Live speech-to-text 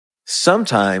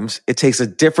Sometimes it takes a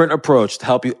different approach to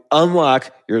help you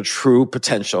unlock your true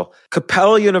potential.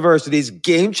 Capella University's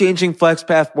game-changing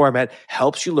FlexPath format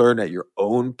helps you learn at your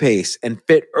own pace and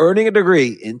fit earning a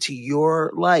degree into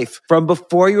your life. From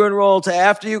before you enroll to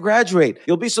after you graduate,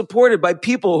 you'll be supported by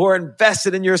people who are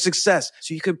invested in your success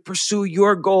so you can pursue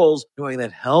your goals knowing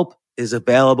that help is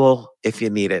available if you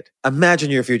need it. Imagine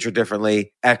your future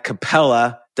differently at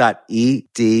capella.edu.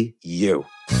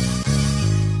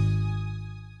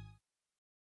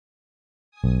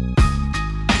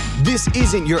 This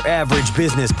isn't your average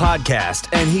business podcast,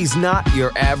 and he's not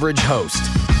your average host.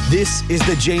 This is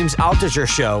the James Altucher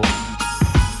Show.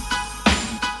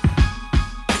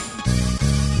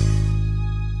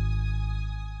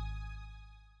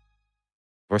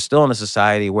 We're still in a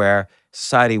society where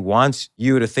society wants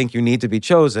you to think you need to be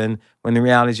chosen when the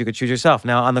reality is you could choose yourself.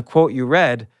 Now, on the quote you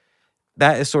read,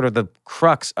 that is sort of the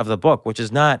crux of the book, which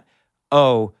is not,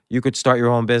 oh, you could start your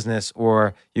own business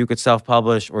or you could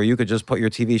self-publish or you could just put your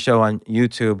TV show on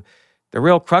YouTube. The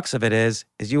real crux of it is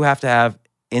you have to have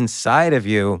inside of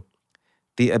you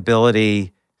the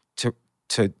ability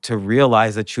to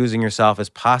realize that choosing yourself is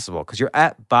possible because you're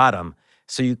at bottom.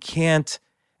 So you can't,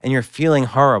 and you're feeling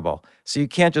horrible. So you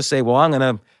can't just say, well, I'm going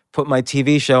to put my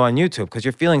TV show on YouTube because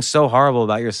you're feeling so horrible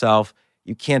about yourself.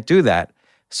 You can't do that.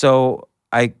 So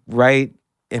I write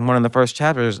in one of the first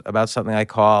chapters about something I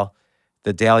call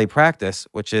the daily practice,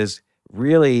 which is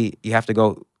really you have to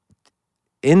go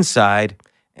inside,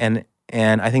 and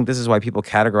I think this is why people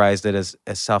categorized it as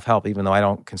self-help, even though I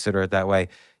don't consider it that way.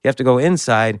 You have to go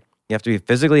inside. You have to be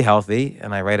physically healthy,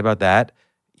 and I write about that.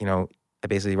 You know, I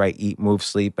basically write eat, move,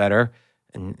 sleep better,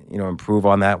 and improve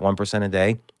on that 1% a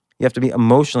day. You have to be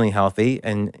emotionally healthy,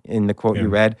 and in the quote you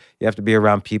read, you have to be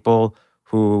around people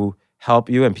who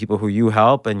help you and people who you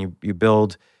help, and you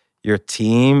build your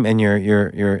team and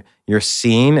your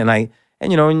scene. And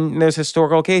there's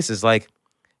historical cases like,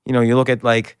 you look at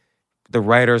like the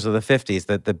writers of the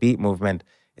 50s, the Beat movement.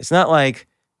 It's not like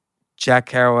Jack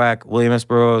Kerouac, William S.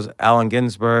 Burroughs, Allen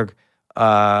Ginsberg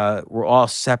were all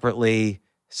separately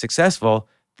successful.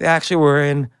 They actually were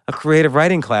in a creative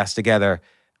writing class together.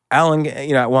 Allen,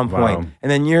 at one point. And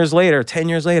then 10 years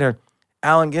later,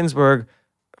 Allen Ginsberg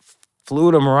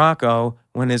flew to Morocco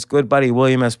when his good buddy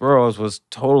William S. Burroughs was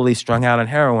totally strung out on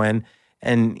heroin,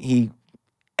 and he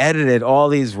edited all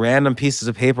these random pieces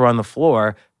of paper on the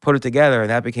floor, put it together, and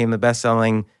that became the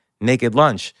best-selling Naked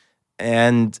Lunch.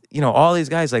 And, all these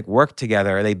guys worked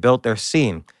together. They built their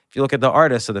scene. If you look at the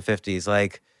artists of the 50s,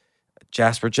 like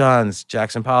Jasper Johns,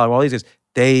 Jackson Pollock, all these guys,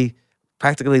 they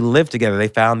practically lived together. They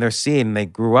found their scene, and they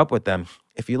grew up with them.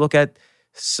 If you look at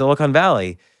Silicon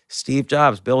Valley, Steve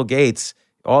Jobs, Bill Gates,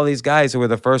 all these guys who were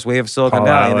the first wave of Silicon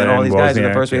Valley, and then all these guys who were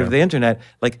the first wave of the internet,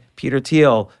 like Peter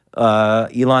Thiel,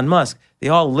 Elon Musk, they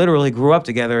all literally grew up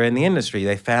together in the industry.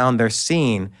 They found their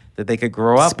scene that they could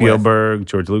grow up with. Spielberg,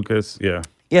 George Lucas, Yeah,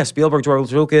 Spielberg,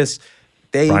 George Lucas.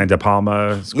 Brian De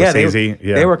Palma, Scorsese.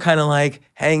 They were kind of like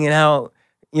hanging out,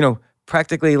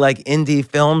 practically like indie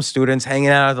film students hanging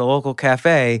out at the local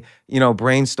cafe,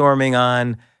 brainstorming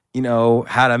on,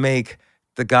 how to make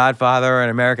The Godfather and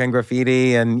American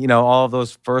Graffiti and, all of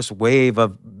those first wave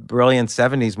of brilliant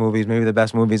 70s movies, maybe the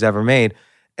best movies ever made.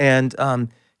 And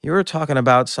you were talking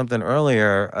about something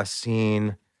earlier, a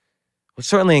scene, well,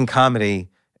 certainly in comedy,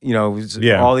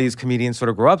 all these comedians sort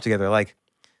of grow up together. Like,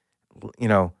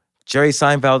 Jerry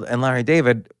Seinfeld and Larry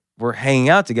David were hanging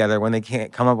out together when they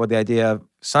can't come up with the idea of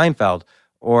Seinfeld.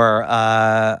 Or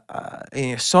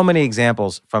so many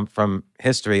examples from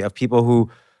history of people who,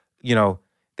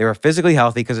 they were physically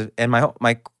healthy and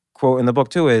my quote in the book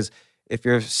too is, if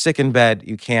you're sick in bed,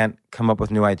 you can't come up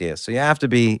with new ideas. So you have to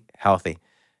be healthy.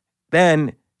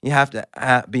 Then you have to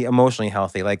be emotionally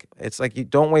healthy. Like, it's like you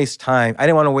don't waste time. I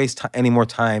didn't want to waste any more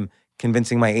time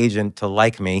convincing my agent to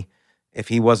like me if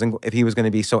he was going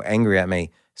to be so angry at me.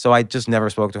 So I just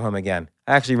never spoke to him again.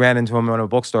 I actually ran into him in a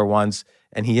bookstore once,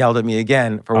 and he yelled at me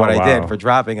again for what I did, for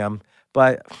dropping him.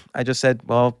 But I just said,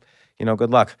 well,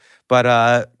 good luck.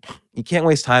 But you can't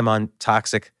waste time on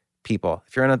toxic people.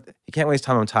 You can't waste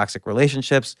time on toxic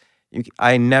relationships.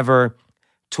 I never,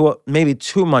 maybe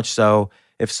too much so,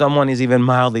 if someone is even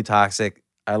mildly toxic,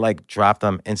 I drop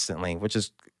them instantly, which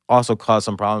has also caused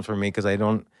some problems for me because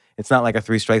it's not like a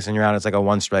 3 strikes and you're out. It's like a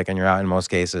 1 strike and you're out in most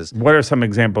cases. What are some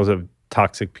examples of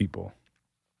toxic people?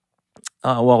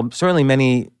 Well, certainly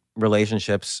many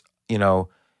relationships,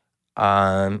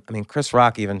 Chris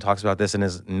Rock even talks about this in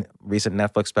his recent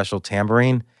Netflix special,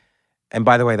 Tambourine. And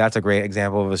by the way, that's a great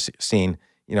example of a scene.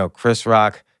 Chris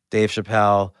Rock, Dave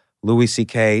Chappelle, Louis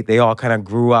C.K., they all kind of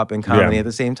grew up in comedy at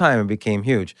the same time and became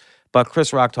huge. But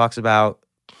Chris Rock talks about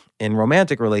in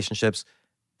romantic relationships,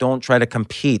 don't try to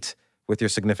compete with your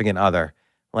significant other.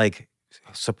 Like,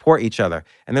 support each other.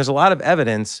 And there's a lot of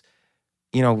evidence.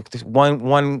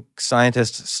 One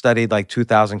scientist studied like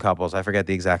 2,000 couples. I forget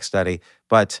the exact study,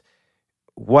 but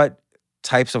what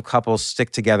types of couples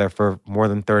stick together for more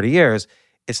than 30 years?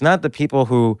 It's not the people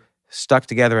who stuck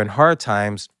together in hard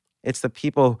times. It's the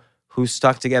people who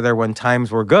stuck together when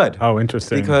times were good. Oh,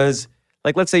 interesting. Because,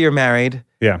 like, let's say you're married,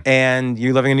 and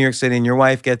you're living in New York City, and your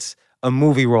wife gets a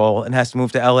movie role and has to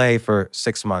move to LA for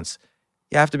 6 months.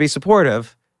 You have to be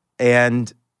supportive,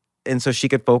 and so she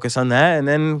could focus on that and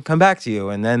then come back to you,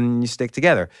 and then you stick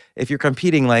together. If you're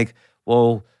competing, like,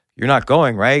 well, you're not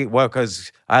going, right? Well,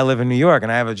 because I live in New York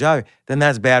and I have a job, then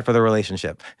that's bad for the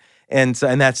relationship, and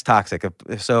that's toxic.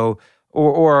 So,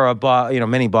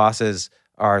 many bosses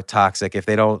are toxic if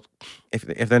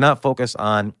they're not focused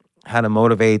on how to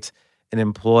motivate an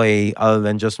employee other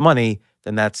than just money,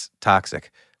 then that's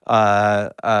toxic.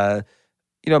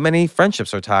 Many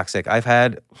friendships are toxic. I've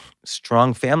had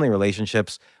strong family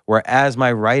relationships where, as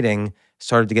my writing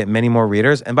started to get many more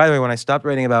readers, and by the way, when I stopped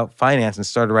writing about finance and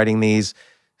started writing these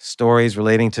stories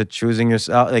relating to choosing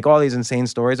yourself, like all these insane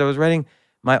stories I was writing,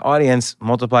 my audience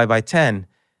multiplied by 10.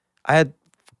 I had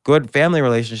good family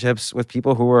relationships with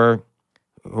people who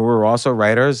were also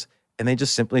writers, and they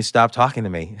just simply stopped talking to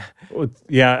me.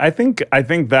 Yeah, I think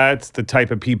that's the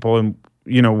type of people, and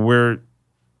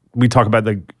we talk about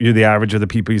you're the average of the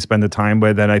people you spend the time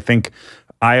with, and I think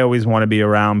I always want to be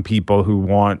around people who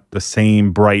want the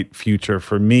same bright future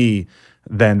for me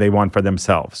than they want for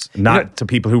themselves, not to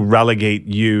people who relegate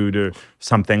you to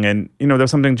something. And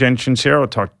there's something Jen Sincero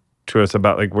talked to us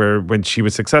about, like, where when she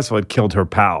was successful, it killed her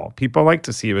pal. People like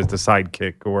to see you as the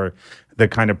sidekick or the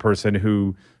kind of person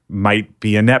who might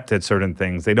be inept at certain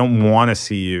things. They don't want to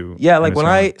see you. Yeah, like when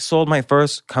I sold my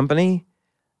first company,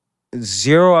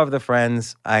 0 of the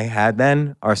friends I had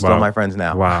then are still my friends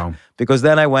now. Wow. Because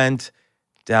then I went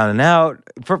down and out.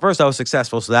 First, I was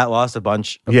successful, so that lost a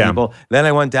bunch of people. Then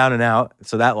I went down and out,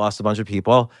 so that lost a bunch of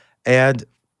people. And,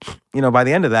 by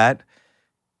the end of that,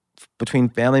 between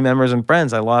family members and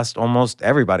friends, I lost almost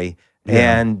everybody.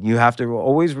 Yeah. And you have to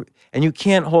always, and you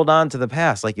can't hold on to the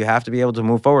past. Like, you have to be able to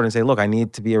move forward and say, look, I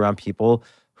need to be around people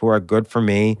who are good for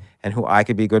me and who I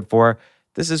could be good for.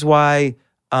 This is why,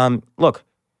 look,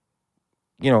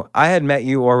 I had met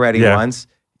you already once.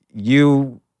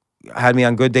 You had me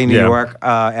on Good Day New York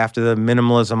after the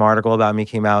minimalism article about me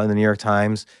came out in the New York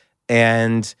Times.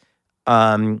 And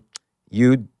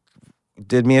you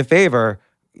did me a favor.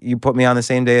 You put me on the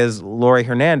same day as Laurie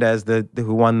Hernandez,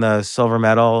 who won the silver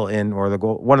medal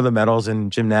one of the medals in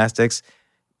gymnastics.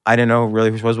 I didn't know really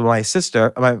who she was, but my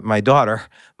sister, my daughter,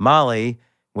 Molly,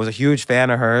 was a huge fan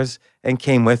of hers and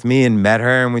came with me and met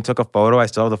her, and we took a photo. I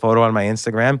still have the photo on my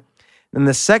Instagram. Then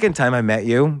the second time I met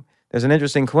you, there's an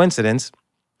interesting coincidence.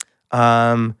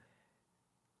 I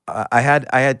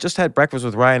had just had breakfast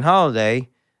with Ryan Holiday,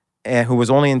 and who was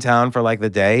only in town for like the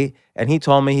day, and he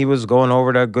told me he was going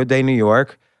over to Good Day New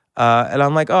York, and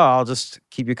I'm like, oh, I'll just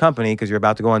keep you company because you're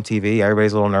about to go on TV.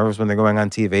 Everybody's a little nervous when they're going on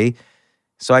TV.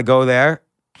 So I go there,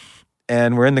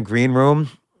 and we're in the green room,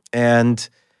 and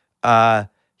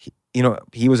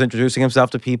he was introducing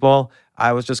himself to people.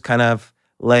 I was just kind of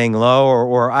laying low,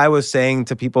 or I was saying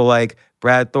to people like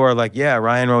Brad Thor, like, yeah,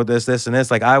 Ryan wrote this, and this.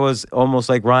 Like, I was almost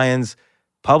like Ryan's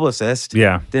publicist.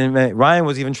 Yeah. Ryan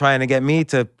was even trying to get me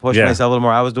to push myself a little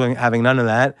more. I was having none of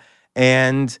that.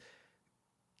 And,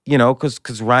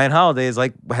 because Ryan Holiday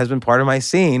has been part of my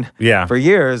scene for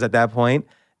years at that point.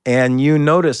 And you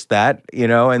noticed that,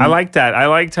 and I like that. I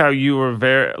liked how you were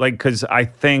very, because I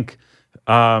think,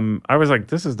 I was like,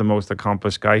 this is the most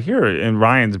accomplished guy here. And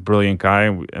Ryan's a brilliant guy.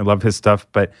 I love his stuff.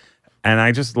 And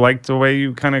I just liked the way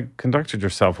you kind of conducted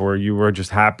yourself, where you were just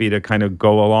happy to kind of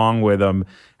go along with him.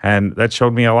 And that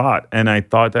showed me a lot. And I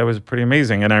thought that was pretty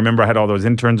amazing. And I remember I had all those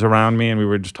interns around me, and we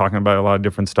were just talking about a lot of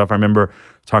different stuff. I remember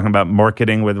talking about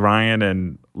marketing with Ryan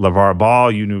and LeVar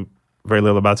Ball. You knew very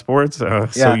little about sports,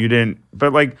 so you didn't.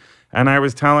 But and I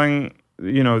was telling,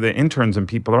 the interns and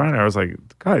people around, I was like,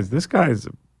 guys, this guy's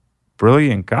a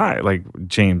brilliant guy. Like,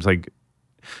 James,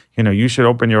 you should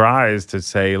open your eyes to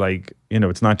say,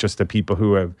 it's not just the people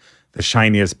who have the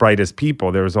shiniest, brightest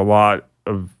people. There's a lot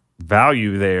of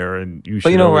value there, and you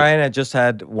should. But Ryan had just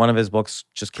had one of his books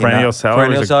just came Perennial out. Seller,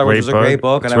 Perennial Seller, which was a great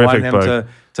book, and I wanted him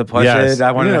to push it.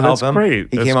 I wanted to help him.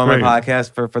 Great. He came on my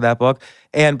podcast for that book.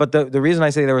 But the reason I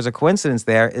say there was a coincidence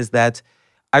there is that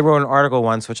I wrote an article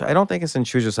once, which I don't think it's in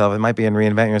Choose Yourself. It might be in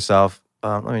Reinvent Yourself.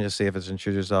 Let me just see if it's in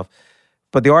Choose Yourself.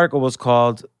 But the article was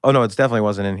called, oh no, it definitely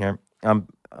wasn't in here.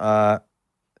 But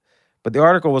the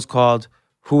article was called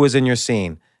Who is in Your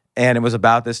Scene? and it was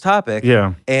about this topic.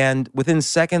 Yeah. And within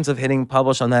seconds of hitting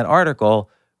publish on that article,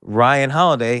 Ryan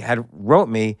Holiday had wrote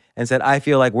me and said, I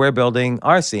feel like we're building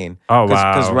our scene. Oh,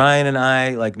 wow. Because Ryan and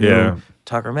I knew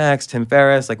Tucker Max, Tim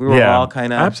Ferriss, we were all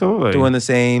kind of absolutely doing the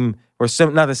same, or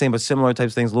not the same, but similar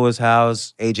types of things. Lewis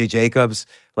Howes, AJ Jacobs,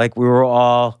 we were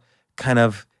all kind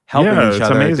of helping each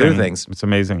other do things. It's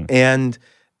amazing.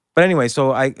 But anyway,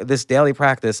 so this daily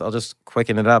practice, I'll just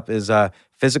quicken it up, is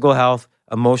physical health,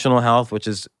 emotional health, which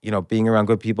is, being around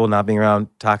good people, not being around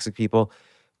toxic people,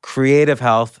 creative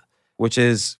health, which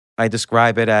is, I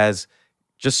describe it as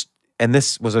just, and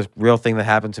this was a real thing that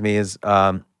happened to me, is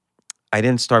I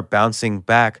didn't start bouncing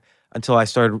back until I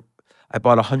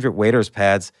bought 100 waiter's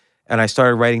pads, and I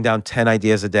started writing down 10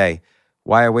 ideas a day.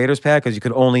 Why a waiter's pad? Because you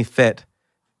could only fit,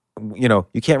 you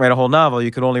can't write a whole novel.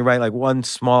 You could only write one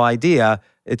small idea.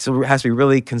 It has to be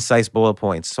really concise bullet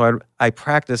points. So I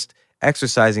practiced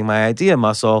exercising my idea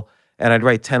muscle, and I'd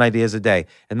write 10 ideas a day.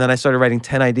 And then I started writing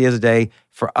 10 ideas a day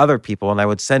for other people, and I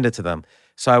would send it to them.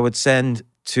 So I would send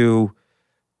to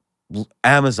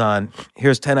Amazon,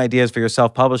 here's 10 ideas for your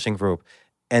self-publishing group.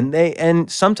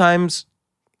 And sometimes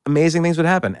amazing things would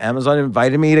happen. Amazon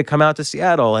invited me to come out to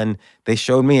Seattle, and they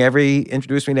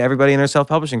introduced me to everybody in their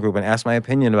self-publishing group and asked my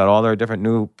opinion about all their different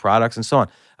new products and so on.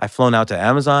 I've flown out to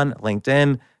Amazon,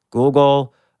 LinkedIn,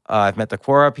 Google. I've met the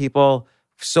Quora people.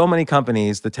 So many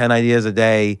companies, the 10 ideas a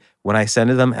day, when I send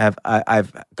to them,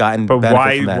 I've gotten benefit from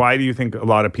that. But why do you think a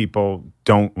lot of people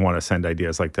don't want to send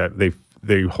ideas like that?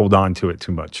 They hold on to it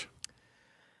too much.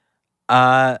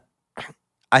 I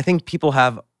think people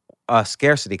have a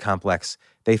scarcity complex.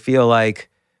 They feel like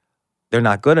they're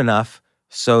not good enough,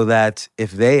 so that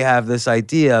if they have this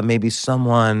idea, maybe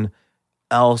someone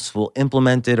else will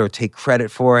implement it or take credit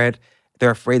for it.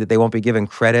 They're afraid that they won't be given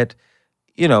credit.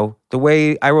 The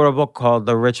way I wrote a book called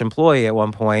The Rich Employee at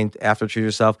one point, after Choose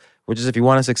Yourself, which is if you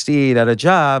want to succeed at a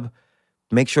job,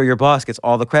 make sure your boss gets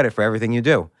all the credit for everything you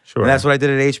do. Sure. And that's what I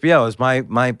did at HBO. Is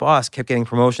my boss kept getting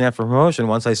promotion after promotion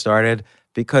once I started,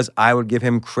 because I would give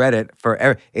him credit for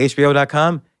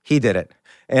HBO.com. He did it.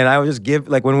 And I would just give,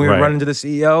 when we were running to the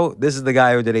CEO, this is the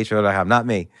guy who did HBO.com, not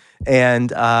me.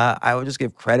 And I would just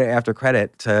give credit after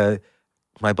credit to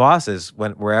my bosses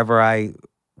wherever I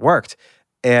worked.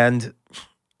 And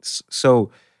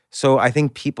so I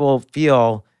think people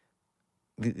feel,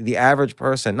 the average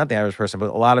person, not the average person, but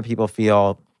a lot of people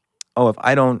feel, if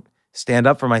I don't stand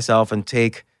up for myself and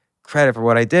take credit for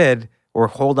what I did or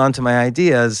hold on to my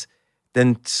ideas,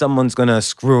 then someone's going to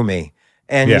screw me.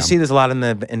 And you see this a lot in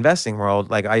the investing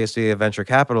world. I used to be a venture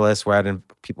capitalist where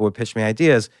people would pitch me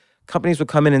ideas. Companies would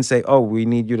come in and say, we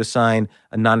need you to sign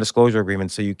a non-disclosure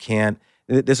agreement so you can't,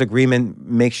 this agreement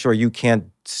makes sure you can't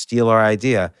steal our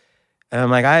idea. And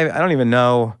I'm like, I don't even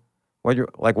know what you're,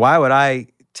 why would I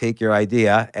take your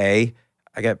idea? I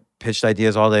get pitched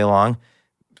ideas all day long.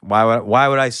 Why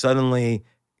would I suddenly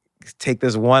take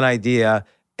this one idea,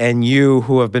 and you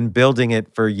who have been building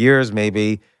it for years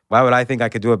maybe, why would I think I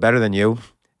could do it better than you?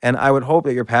 And I would hope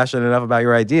that you're passionate enough about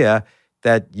your idea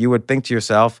that you would think to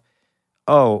yourself,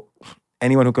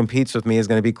 anyone who competes with me is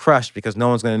going to be crushed because no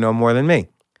one's going to know more than me.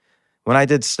 When I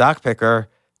did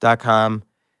StockPicker.com,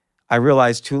 I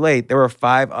realized too late there were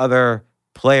 5 other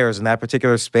players in that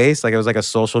particular space. It was a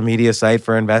social media site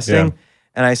for investing. Yeah.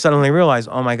 And I suddenly realized,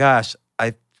 oh my gosh,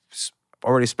 I've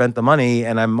already spent the money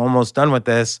and I'm almost done with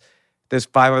this. There's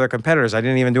 5 other competitors. I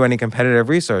didn't even do any competitive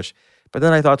research. But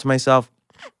then I thought to myself,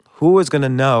 who is going to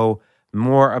know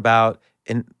more about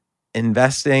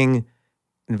investing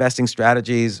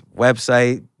strategies,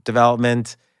 website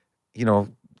development,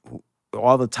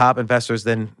 all the top investors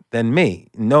than me?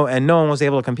 No one was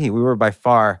able to compete. We were by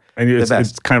far the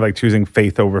best. It's kind of like choosing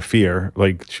faith over fear,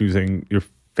 like choosing your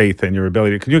faith and your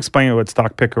ability. Can you explain what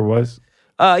Stock Picker was?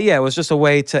 It was just a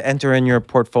way to enter in your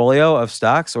portfolio of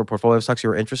stocks or portfolio of stocks you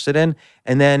were interested in.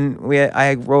 And then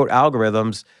I wrote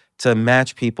algorithms to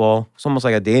match people. It's almost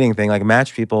like a dating thing,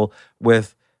 match people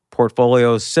with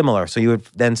portfolios similar. So you would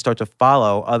then start to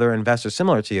follow other investors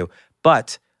similar to you.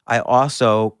 But I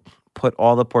also put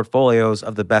all the portfolios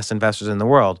of the best investors in the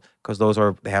world, because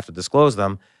they have to disclose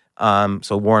them.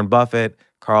 So Warren Buffett,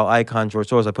 Carl Icahn, George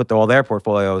Soros, I put all their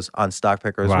portfolios on Stock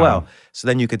Picker as well. So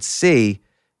then you could see,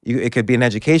 it could be an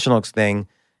educational thing.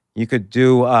 You could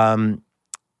do,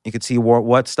 you could see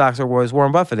what stocks was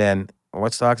Warren Buffett in, or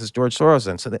what stocks is George Soros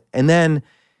in. And then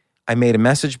I made a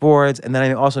message boards, and then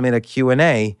I also made a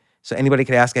Q&A, so anybody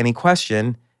could ask any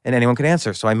question and anyone could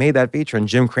answer. So I made that feature, and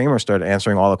Jim Cramer started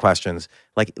answering all the questions.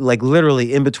 Like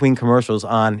literally in between commercials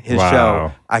on his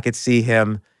show, I could see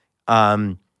him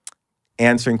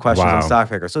answering questions on Stock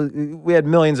Picker. So we had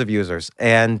millions of users,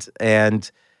 and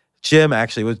Jim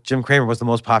Cramer was the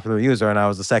most popular user, and I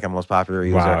was the second most popular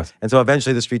user. Wow. And so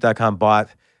eventually TheStreet.com bought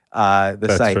the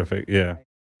That's site. terrific. Yeah.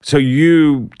 So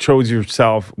you chose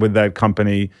yourself with that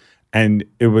company, and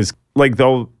it was like the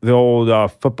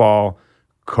old football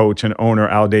coach and owner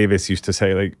Al Davis used to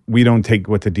say, like, we don't take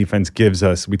what the defense gives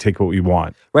us, we take what we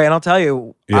want. Right, and I'll tell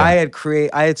you, Yeah.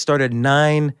 I had started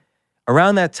 9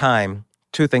 around that time.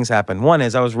 2 things happened. One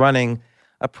is I was running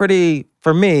a pretty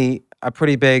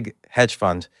big hedge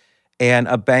fund, and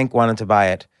a bank wanted to buy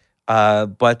it,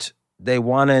 but they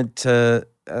wanted to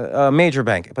a major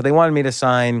bank, but they wanted me to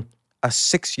sign a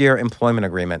 6-year employment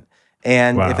agreement,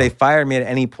 and Wow. if they fired me at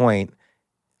any point,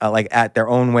 like at their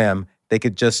own whim, they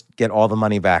could just get all the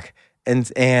money back,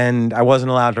 and I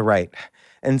wasn't allowed to write,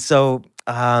 and so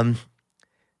I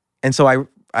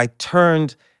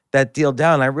turned that deal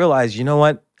down. I realized, you know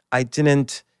what, I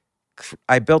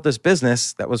built this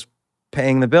business that was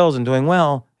paying the bills and doing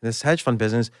well, this hedge fund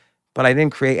business, but I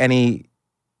didn't create any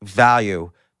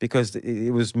value because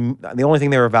it was the only thing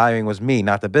they were valuing was me,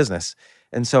 not the business.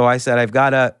 And so I said, I've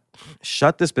got to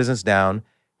shut this business down,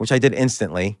 which I did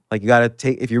instantly. Like, you got to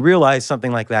take, if you realize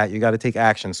something like that, you got to take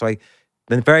action. So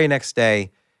the very next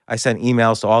day, I sent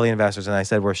emails to all the investors and I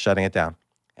said, we're shutting it down.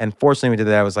 And fortunately, we did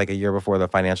that. It was like a year before the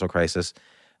financial crisis.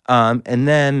 And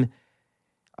then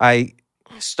I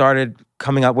started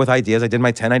coming up with ideas. I did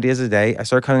my 10 ideas a day. I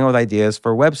started coming up with ideas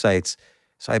for websites.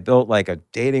 So I built like a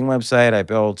dating website. I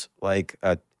built like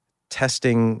a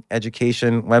testing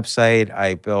education website.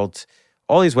 I built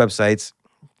all these websites.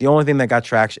 The only thing that got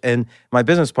traction, and my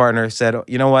business partner said,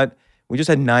 you know what? We just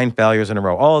had 9 failures in a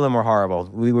row. All of them were horrible.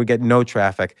 We would get no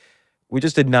traffic. We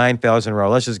just did 9 failures in a row.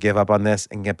 Let's just give up on this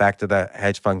and get back to the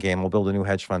hedge fund game. We'll build a new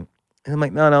hedge fund. And I'm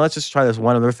like, no, let's just try this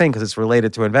one other thing because it's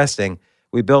related to investing.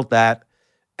 We built that,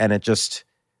 and it just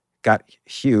got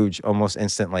huge almost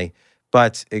instantly.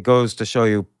 But it goes to show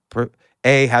you,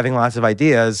 having lots of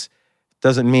ideas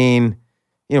doesn't mean,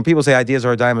 people say ideas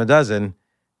are a dime a dozen.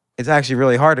 It's actually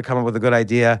really hard to come up with a good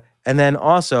idea. And then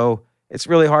also, it's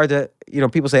really hard to,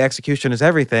 people say execution is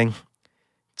everything.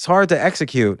 It's hard to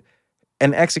execute.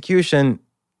 And execution,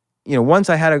 once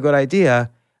I had a good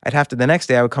idea, the next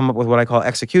day I would come up with what I call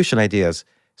execution ideas.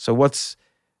 So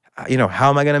how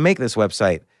am I going to make this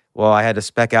website? Well, I had to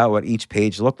spec out what each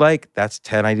page looked like. That's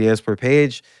 10 ideas per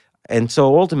page. And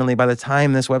so ultimately, by the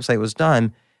time this website was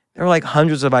done, there were like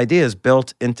hundreds of ideas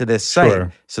built into this site.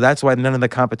 Sure. So that's why none of the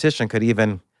competition could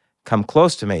even come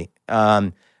close to me.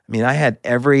 I had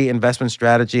every investment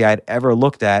strategy I'd ever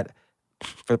looked at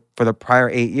for the prior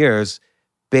 8 years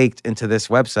baked into this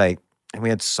website. And we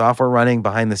had software running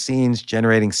behind the scenes,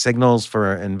 generating signals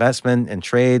for investment and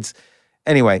trades.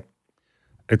 Anyway.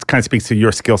 It kind of speaks to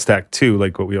your skill stack too,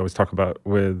 like what we always talk about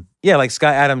with. Yeah, like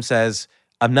Scott Adams says,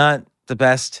 I'm not the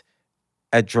best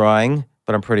at drawing,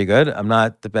 but I'm pretty good. I'm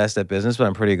not the best at business, but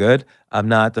I'm pretty good. I'm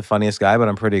not the funniest guy, but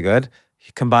I'm pretty good.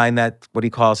 You combine that, what he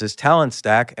calls his talent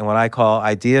stack, and what I call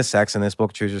idea sex in this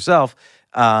book, Choose Yourself,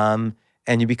 and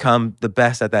you become the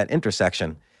best at that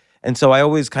intersection. And so I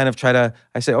always kind of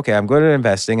I say, okay, I'm good at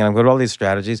investing, and I'm good at all these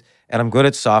strategies, and I'm good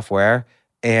at software,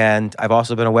 and I've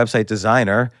also been a website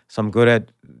designer, so I'm good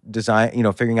at design,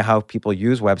 figuring out how people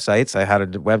use websites. I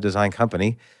had a web design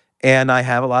company, and I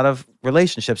have a lot of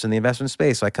relationships in the investment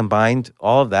space. So I combined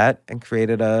all of that and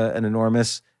created an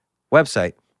enormous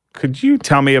website. Could you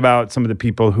tell me about some of the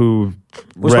people who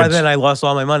Which by then I lost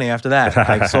all my money after that.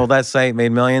 I sold that site,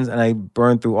 made millions, and I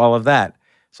burned through all of that.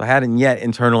 So I hadn't yet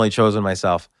internally chosen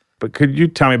myself. But could you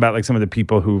tell me about like some of the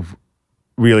people who've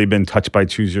really been touched by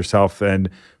Choose Yourself, and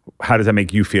how does that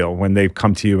make you feel when they've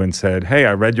come to you and said, hey,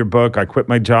 I read your book, I quit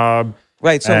my job.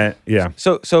 Right. So yeah.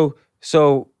 So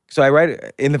I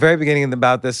write in the very beginning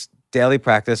about this daily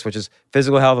practice, which is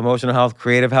physical health, emotional health,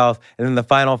 creative health. And then the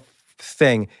final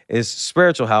thing is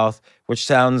spiritual health, which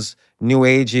sounds new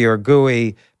agey or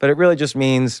gooey, but it really just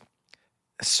means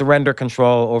surrender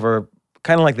control over,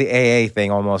 kind of like the AA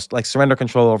thing almost, like surrender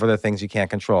control over the things you can't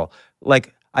control.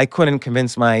 Like I couldn't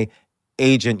convince my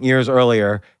agent years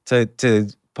earlier to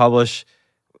publish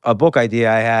a book idea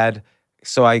I had,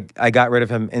 so I got rid of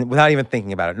him and without even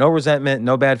thinking about it. No resentment,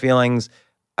 no bad feelings.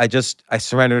 I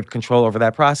surrendered control over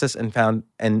that process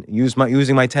and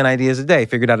using my 10 ideas a day,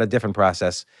 figured out a different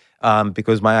process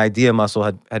because my idea muscle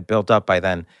had built up by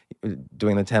then,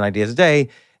 doing the 10 ideas a day.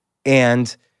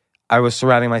 And I was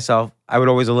surrounding myself. I would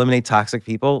always eliminate toxic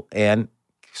people and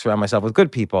surround myself with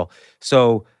good people.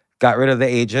 So got rid of the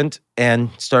agent and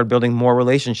started building more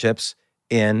relationships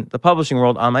in the publishing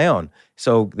world on my own.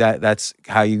 So that's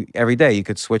how every day you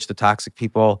could switch the toxic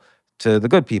people to the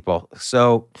good people.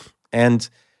 So, and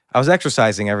I was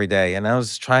exercising every day and I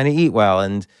was trying to eat well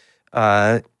and,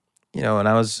 and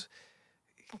I was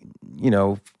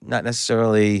not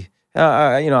necessarily,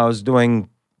 I was doing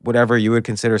whatever you would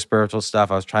consider spiritual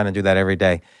stuff. I was trying to do that every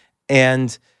day.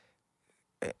 And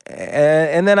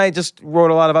then I just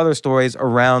wrote a lot of other stories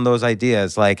around those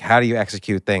ideas, like how do you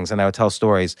execute things? And I would tell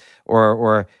stories,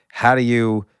 or how do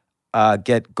you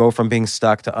go from being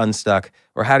stuck to unstuck,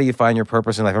 or how do you find your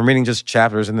purpose in life? I'm reading just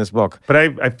chapters in this book. But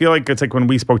I feel like it's like when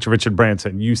we spoke to Richard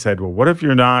Branson, you said, well, what if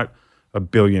you're not a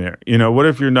billionaire? What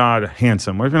if you're not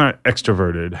handsome? What if you're not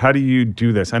extroverted? How do you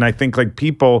do this? And I think like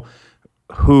people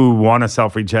who want to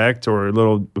self-reject or are a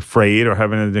little afraid or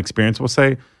having an experience will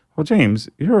say, well, James,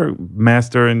 you're a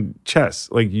master in chess.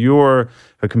 Like you're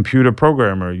a computer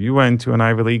programmer. You went to an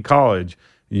Ivy League college.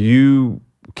 You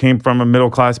came from a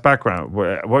middle-class background.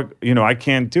 What I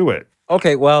can't do it.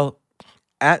 Okay, well,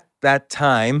 at that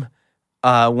time,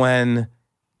 when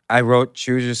I wrote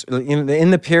Choose Yourself,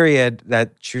 in the period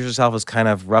that Choose Yourself is kind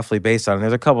of roughly based on,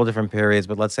 there's a couple different periods,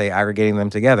 but let's say aggregating them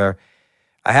together,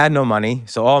 I had no money,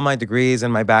 so all my degrees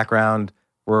and my background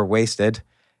were wasted.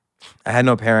 I had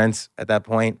no parents at that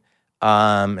point,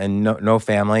 and no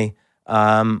family.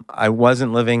 I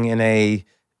wasn't living in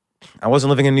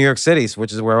New York City,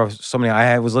 which is where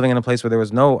I was living in a place where there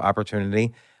was no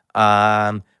opportunity.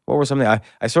 What were something?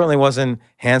 I certainly wasn't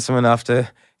handsome enough to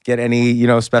get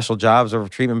any, special jobs or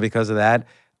treatment because of that.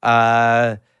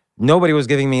 Nobody was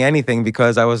giving me anything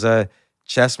because I was a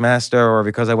chess master or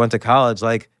because I went to college.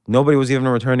 Like nobody was even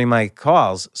returning my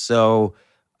calls. So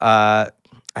I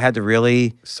had to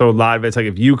really. So live, it's like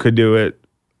if you could do it,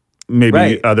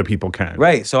 maybe other people can.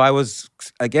 Right. So I was,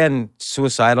 again,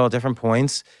 suicidal at different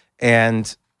points.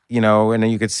 And,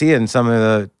 and you could see it in some of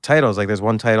the titles. Like there's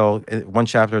one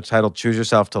chapter titled Choose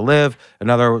Yourself to Live.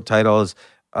 Another title is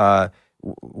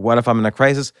What If I'm in a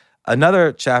Crisis?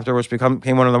 Another chapter, which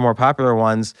became one of the more popular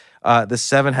ones, The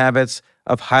 7 Habits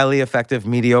of Highly Effective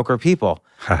Mediocre People.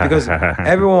 Because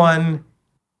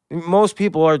most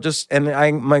people are just, and I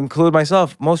include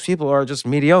myself, most people are just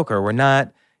mediocre. We're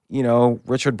not,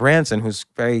 Richard Branson, who's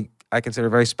I consider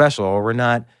very special, or we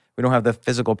don't have the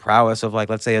physical prowess of, like,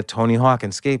 let's say, a Tony Hawk in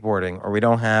skateboarding, or we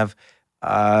don't have,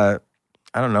 I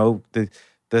don't know,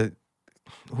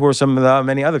 who are some of the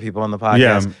many other people on the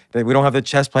podcast. Yeah. We don't have the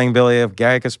chess playing ability of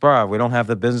Gary Kasparov. We don't have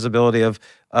the business ability of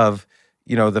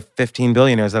the 15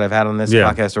 billionaires that I've had on this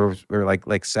podcast, or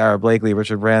like Sarah Blakely,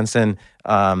 Richard Branson,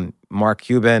 Mark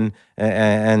Cuban,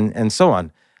 and so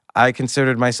on. I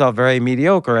considered myself very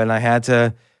mediocre, and I had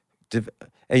to,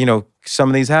 some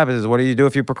of these habits is, what do you do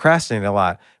if you procrastinate a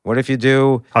lot? What if you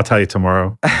do? I'll tell you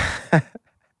tomorrow. That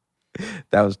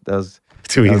was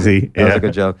too easy. That was a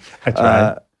good joke. I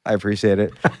tried. I appreciate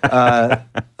it.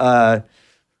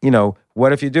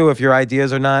 What if your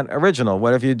ideas are not original?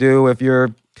 What if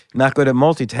you're not good at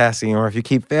multitasking, or if you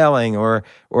keep failing, or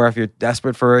if you're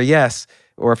desperate for a yes,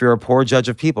 or if you're a poor judge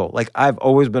of people? Like, I've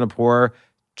always been a poor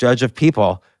judge of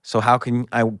people. So how can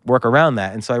I work around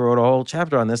that? And so I wrote a whole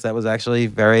chapter on this that was actually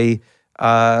very...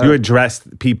 you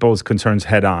addressed people's concerns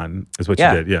head on, is what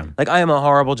you did, yeah. Like, I am a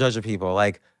horrible judge of people.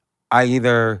 Like, I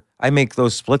make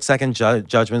those split-second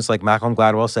judgments, like Malcolm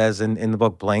Gladwell says in the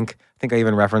book Blink. I think I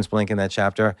even referenced Blink in that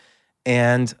chapter.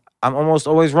 And I'm almost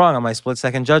always wrong on my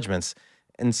split-second judgments.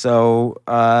 And so,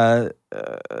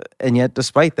 and yet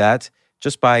despite that,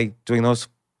 just by doing those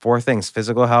 4 things,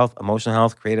 physical health, emotional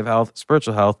health, creative health,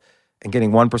 spiritual health, and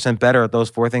getting 1% better at those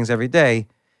 4 things every day,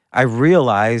 I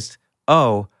realized,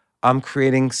 I'm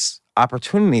creating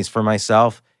opportunities for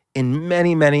myself in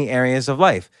many, many areas of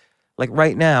life. Like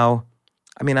right now,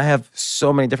 I have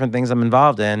so many different things I'm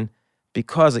involved in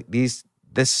because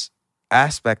this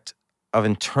aspect of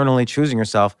internally choosing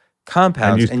yourself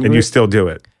compounds. And you still do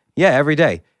it. Yeah, every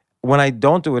day. When I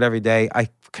don't do it every day, I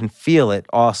can feel it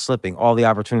all slipping. All the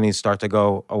opportunities start to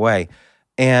go away.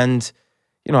 And,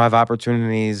 I have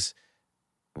opportunities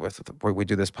where we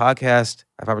do this podcast.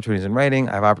 I have opportunities in writing.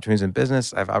 I have opportunities in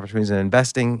business. I have opportunities in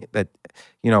investing that,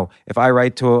 if I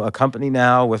write to a company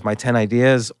now with my 10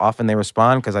 ideas, often they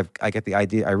respond because I get the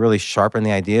idea. I really sharpen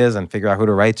the ideas and figure out who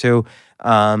to write to.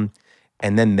 And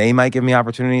then they might give me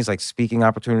opportunities, like speaking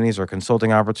opportunities or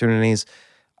consulting opportunities.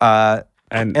 And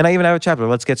I even have a chapter,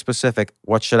 let's get specific.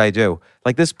 What should I do?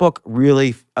 Like, this book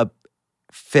really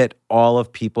fit all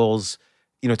of people's,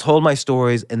 told my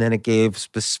stories, and then it gave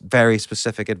very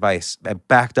specific advice,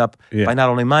 backed up by not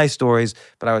only my stories,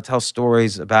 but I would tell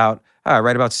stories about, I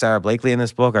write about Sarah Blakely in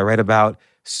this book. I write about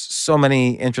so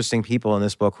many interesting people in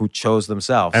this book who chose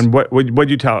themselves. And what would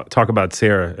you talk about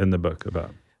Sarah in the book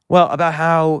about? Well, about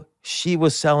how she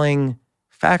was selling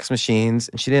fax machines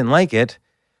and she didn't like it.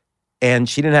 And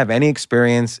she didn't have any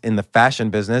experience in the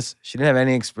fashion business. She didn't have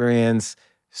any experience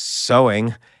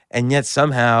sewing. And yet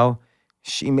somehow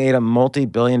she made a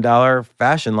multi-billion-dollar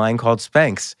fashion line called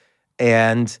Spanx.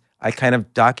 And I kind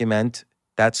of document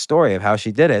that story of how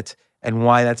she did it and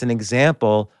why that's an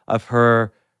example of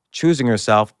her choosing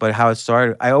herself, but how it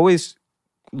started. I always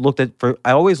look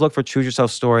for choose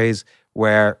yourself stories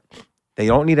where they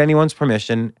don't need anyone's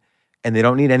permission and they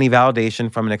don't need any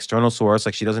validation from an external source.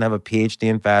 Like she doesn't have a PhD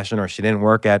in fashion, or she didn't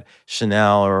work at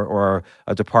Chanel or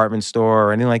a department store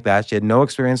or anything like that. She had no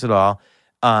experience at all.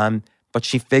 But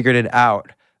she figured it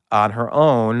out on her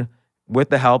own with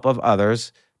the help of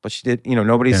others. But she did,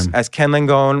 as Ken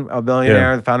Langone, a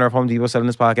billionaire, the founder of Home Depot, said in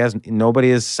this podcast,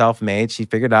 nobody is self-made. She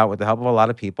figured out with the help of a lot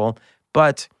of people.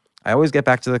 But I always get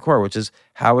back to the core, which is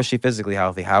how is she physically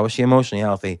healthy? How is she emotionally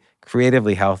healthy?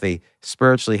 Creatively healthy?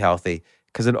 Spiritually healthy?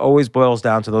 Because it always boils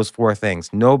down to those four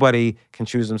things. Nobody can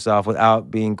choose themselves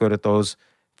without being good at those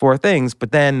four things.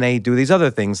 But then they do these other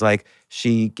things, like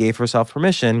she gave herself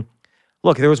permission.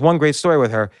 Look, there was one great story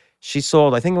with her. She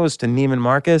sold, I think it was to Neiman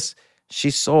Marcus,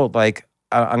 she sold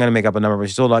I'm going to make up a number, but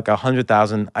she sold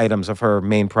 100,000 items of her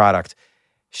main product.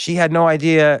 She had no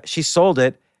idea. She sold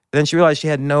it. Then she realized she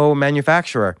had no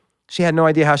manufacturer. She had no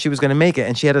idea how she was going to make it.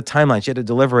 And she had a timeline. She had to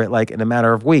deliver it in a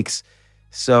matter of weeks.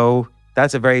 So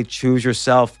that's a very choose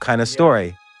yourself kind of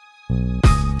story.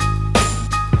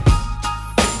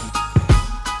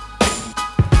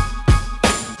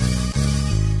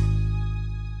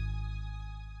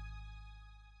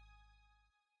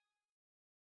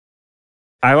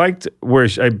 I liked where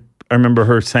I remember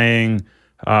her saying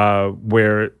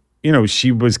where,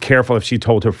 she was careful if she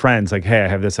told her friends, like, hey, I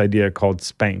have this idea called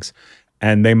Spanx.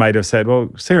 And they might have said,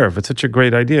 well, Sarah, if it's such a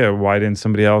great idea, why didn't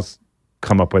somebody else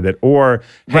come up with it? Or,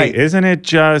 hey, isn't it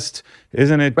just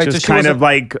kind of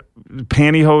like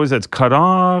pantyhose that's cut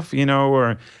off,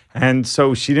 and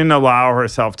so she didn't allow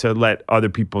herself to let other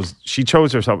she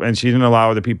chose herself, and she didn't allow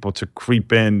other people to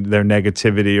creep in their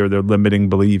negativity or their limiting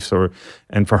beliefs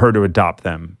and for her to adopt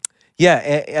them. Yeah.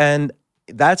 And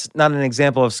that's not an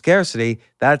example of scarcity.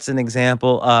 That's an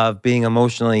example of being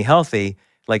emotionally healthy.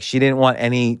 Like she didn't want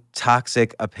any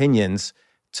toxic opinions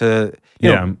to,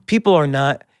 people are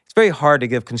not, it's very hard to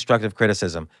give constructive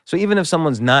criticism. So even if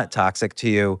someone's not toxic to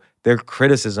you, their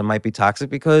criticism might be toxic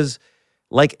because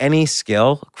like any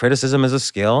skill, criticism is a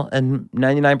skill, and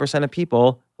 99% of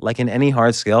people, like in any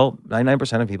hard skill,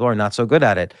 99% of people are not so good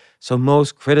at it. So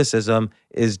most criticism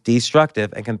is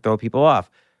destructive and can throw people off.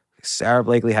 Sarah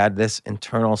Blakely had this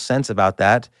internal sense about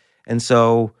that, and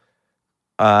so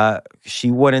she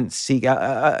wouldn't seek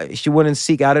out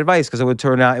advice because it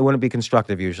wouldn't be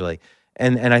constructive usually.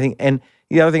 And I think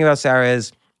the other thing about Sarah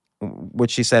is,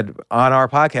 which she said on our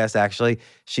podcast actually,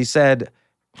 she said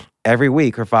every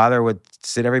week her father would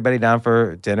sit everybody down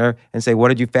for dinner and say, what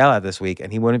did you fail at this week?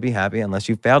 And he wouldn't be happy unless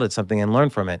you failed at something and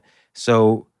learned from it.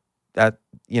 So that,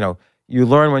 you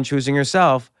learn when choosing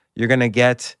yourself, you're going to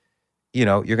get,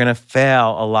 you're going to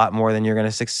fail a lot more than you're going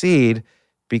to succeed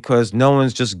because no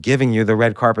one's just giving you the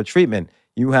red carpet treatment.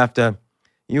 You have to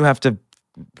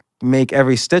make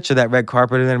every stitch of that red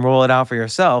carpet and then roll it out for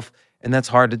yourself. And that's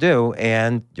hard to do.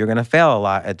 And you're going to fail a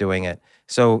lot at doing it.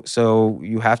 So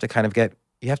you have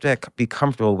to be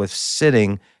comfortable with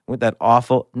sitting with that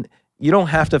awful, you don't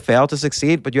have to fail to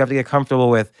succeed, but you have to get comfortable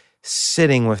with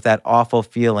sitting with that awful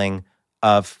feeling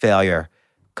of failure,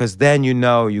 because then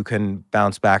you can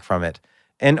bounce back from it.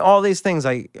 And all these things,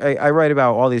 I write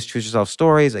about all these choose yourself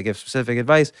stories, I give specific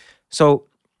advice. So,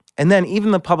 and then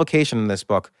even the publication in this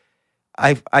book,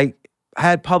 I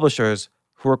had publishers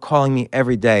who were calling me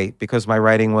every day because my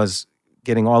writing was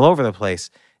getting all over the place.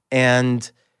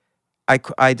 And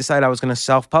I decided I was going to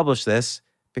self-publish this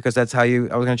because that's how I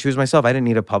was going to choose myself. I didn't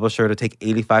need a publisher to take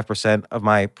 85% of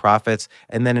my profits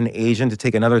and then an agent to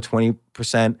take another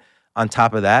 20% on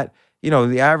top of that.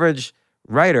 The average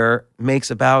writer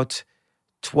makes about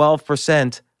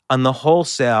 12% on the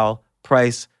wholesale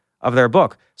price of their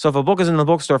book. So if a book is in the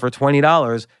bookstore for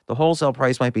 $20, the wholesale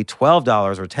price might be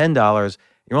 $12 or $10.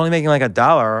 You're only making like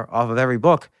 $1 off of every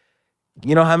book.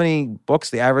 You know how many books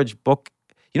the average book,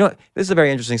 this is a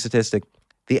very interesting statistic.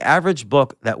 The average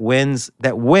book that wins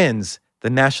the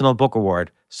National Book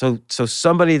Award. So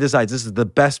somebody decides this is the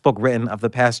best book written of the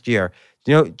past year.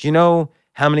 Do you know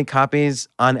how many copies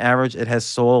on average it has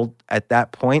sold at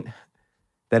that point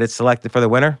that it's selected for the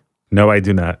winner? No, I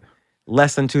do not.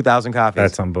 Less than 2,000 copies.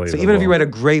 That's unbelievable. So even if you write a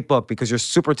great book because you're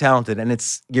super talented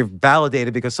and you're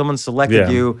validated because someone selected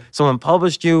you, someone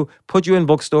published you, put you in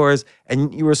bookstores,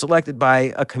 and you were selected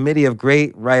by a committee of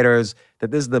great writers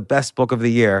that this is the best book of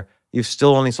the year, you've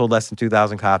still only sold less than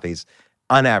 2,000 copies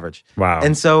on average. Wow.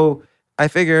 And so, I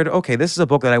figured, okay, this is a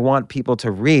book that I want people to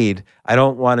read. I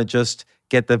don't want to just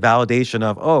get the validation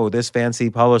of, oh, this fancy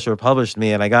publisher published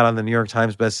me and I got on the New York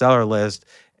Times bestseller list.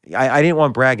 I didn't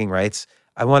want bragging rights.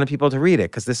 I wanted people to read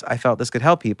it because I felt this could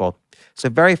help people. So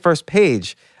the very first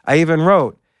page, I even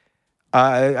wrote,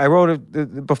 I wrote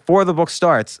it before the book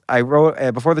starts. I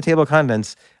wrote before the table of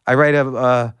contents. I write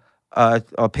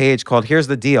a page called "Here's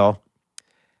the Deal."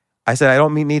 I said I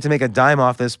don't need to make a dime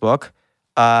off this book.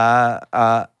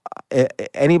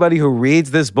 Anybody who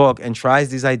reads this book and tries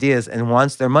these ideas and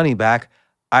wants their money back,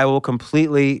 I will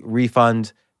completely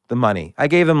refund the money. I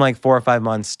gave them like 4 or 5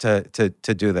 months to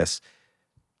do this,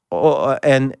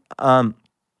 and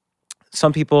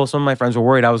some of my friends were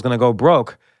worried I was going to go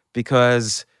broke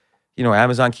because,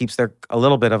 Amazon keeps a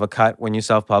little bit of a cut when you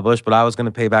self-publish, but I was going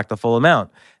to pay back the full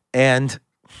amount. And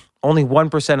only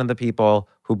 1% of the people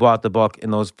who bought the book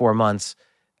in those 4 months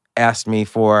asked me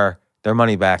for their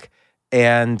money back.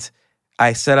 And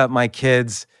I set up my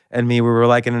kids and me, we were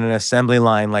like in an assembly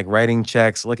line, like writing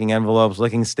checks, licking envelopes,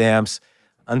 licking stamps,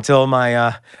 until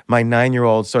my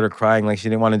 9-year-old started crying like she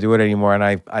didn't want to do it anymore, and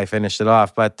I finished it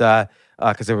off. But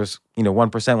because there was,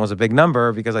 1% was a big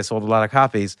number because I sold a lot of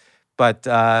copies. But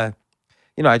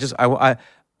you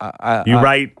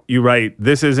write,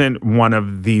 this isn't one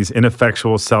of these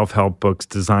ineffectual self-help books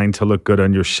designed to look good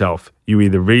on your shelf. You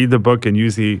either read the book and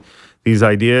use these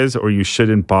ideas, or you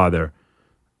shouldn't bother.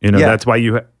 That's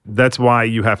why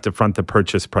you have to front the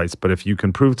purchase price. But if you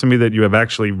can prove to me that you have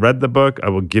actually read the book, I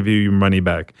will give you your money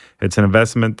back. It's an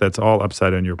investment that's all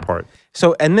upside on your part.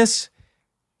 So, and this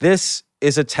is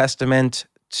a testament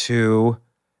to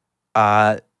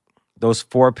those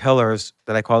 4 pillars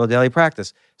that I call the daily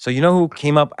practice. So you know who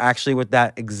came up actually with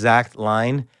that exact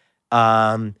line?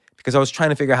 Because I was trying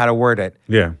to figure out how to word it.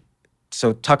 Yeah.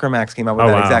 So Tucker Max came up with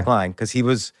that exact line because he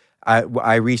was,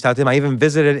 I reached out to him. I even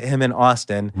visited him in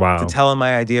Austin to tell him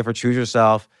my idea for Choose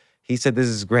Yourself. He said, this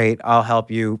is great. I'll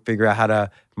help you figure out how to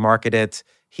market it.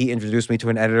 He introduced me to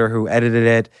an editor who edited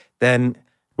it. Then,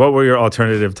 what were your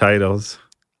alternative titles?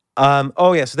 So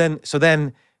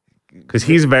then, because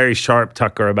he's very sharp,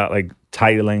 Tucker, about like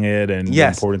titling it and the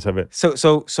importance of it.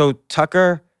 So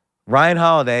Tucker, Ryan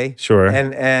Holiday, sure,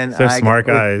 and so smart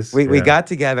guys. We got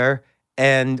together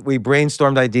and we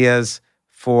brainstormed ideas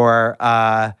for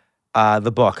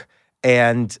the book,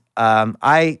 and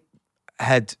I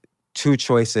had 2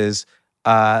 choices: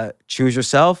 Choose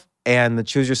Yourself and the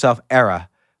Choose Yourself era.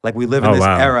 Like we live in this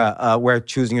era where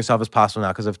choosing yourself is possible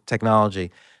now because of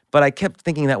technology. But I kept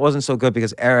thinking that wasn't so good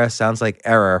because era sounds like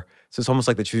error. So it's almost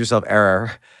like the Choose Yourself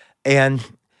error. And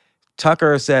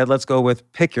Tucker said, let's go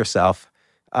with Pick Yourself.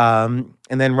 And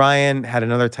then Ryan had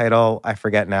another title, I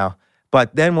forget now.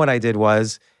 But then what I did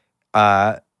was,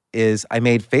 is I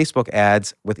made Facebook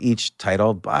ads with each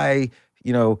title. Buy,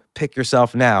 Pick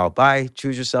Yourself now. Buy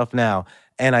Choose Yourself now.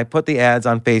 And I put the ads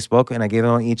on Facebook and I gave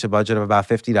them each a budget of about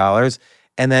 $50.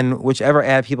 And then whichever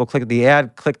ad people clicked, the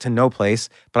ad clicked to no place,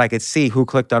 but I could see who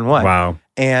clicked on what. Wow.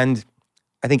 And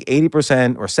I think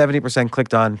 80% or 70%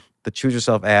 clicked on the Choose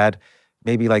Yourself ad.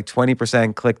 Maybe like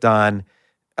 20% clicked on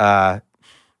the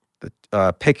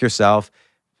Pick Yourself.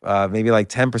 Maybe like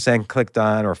 10% clicked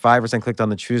on, or 5% clicked on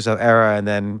the Choose Yourself era. And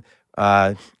then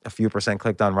a few percent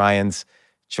clicked on Ryan's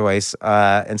choice.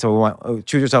 And so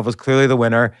Choose Yourself was clearly the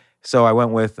winner. So I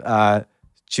went with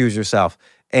Choose Yourself.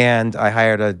 And I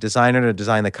hired a designer to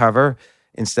design the cover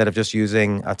instead of just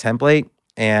using a template.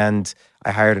 And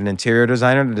I hired an interior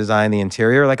designer to design the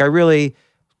interior. Like I really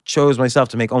chose myself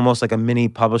to make almost like a mini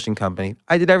publishing company.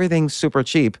 I did everything super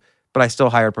cheap, but I still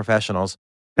hired professionals.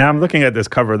 Now I'm looking at this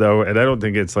cover though, and I don't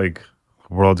think it's like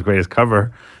world's greatest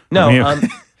cover. No,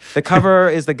 the cover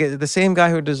is the same guy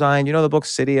who designed, the book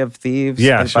City of Thieves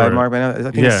by Mark Bennett.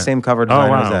 I think it's the same cover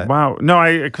designer as that. Wow.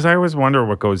 No, because I always wonder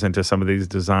what goes into some of these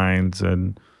designs.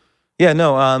 And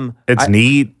it's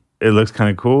neat. It looks kind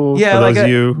of cool. Yeah, for those of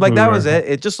you that was it.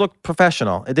 It just looked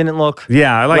professional. It didn't look.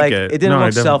 Yeah, I like it. It didn't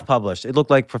look self-published. It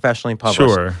looked like professionally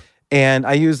published. Sure. And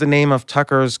I used the name of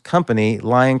Tucker's company,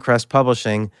 Lioncrest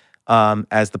Publishing,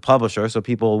 as the publisher, so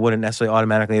people wouldn't necessarily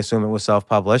automatically assume it was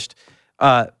self-published.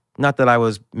 Not that I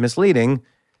was misleading.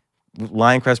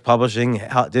 Lioncrest Publishing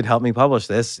did help me publish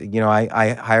this.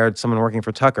 I hired someone working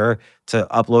for Tucker to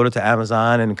upload it to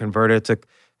Amazon and convert it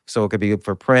so it could be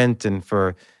for print and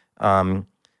for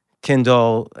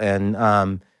Kindle.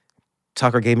 And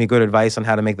Tucker gave me good advice on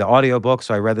how to make the audiobook.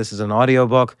 So I read this as an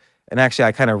audiobook. And actually,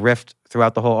 I kind of riffed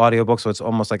throughout the whole audiobook, so it's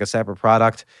almost like a separate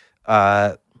product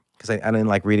because I didn't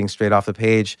like reading straight off the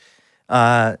page.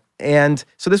 And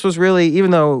so this was really,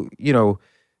 even though,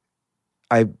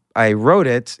 I wrote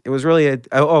it, it was really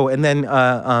and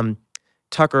then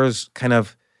Tucker's kind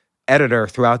of editor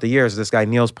throughout the years. This guy,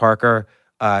 Niels Parker,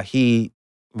 he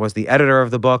was the editor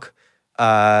of the book.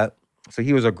 So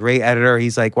he was a great editor.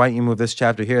 He's like, why don't you move this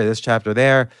chapter here, this chapter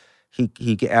there?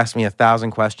 He asked me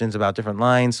 1,000 questions about different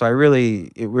lines. So it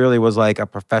really was like a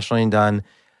professionally done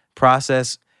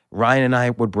process. Ryan and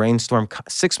I would brainstorm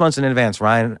 6 months in advance.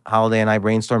 Ryan Holiday and I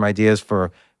brainstorm ideas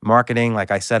for marketing.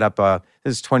 Like I set up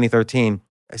this is 2013.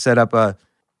 I set up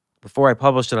before I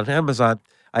published it on Amazon,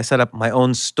 I set up my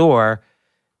own store,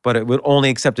 but it would only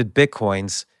accepted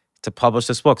Bitcoins to publish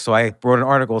this book. So I wrote an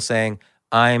article saying,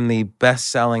 I'm the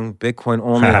best-selling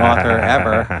Bitcoin-only author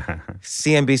ever.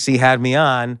 CNBC had me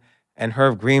on, and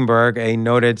Herb Greenberg, a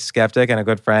noted skeptic and a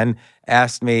good friend,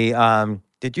 asked me,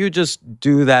 did you just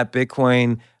do that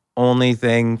Bitcoin-only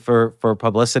thing for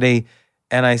publicity?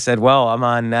 And I said, well, I'm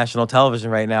on national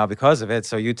television right now because of it,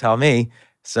 so you tell me.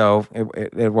 So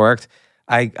it worked.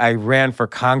 I ran for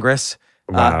Congress.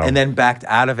 Wow. And then backed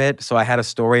out of it. So I had a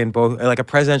story in both, like a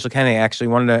presidential candidate actually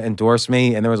wanted to endorse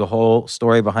me, and there was a whole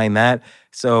story behind that.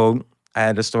 So I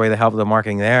had a story that helped the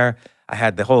marketing there. I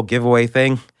had the whole giveaway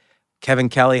thing. Kevin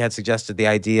Kelly had suggested the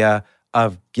idea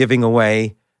of giving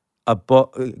away a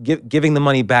book, giving the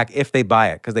money back if they buy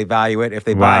it, because they value it if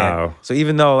they buy it. So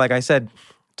even though, like I said,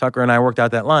 Tucker and I worked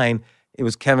out that line, it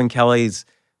was Kevin Kelly's,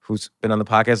 who's been on the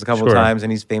podcast a couple of times,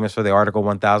 and he's famous for the article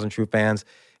 1,000 True Fans.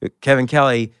 Kevin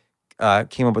Kelly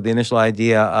came up with the initial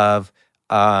idea of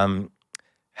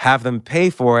have them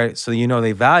pay for it so you know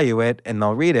they value it and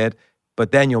they'll read it,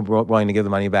 but then you're willing to give the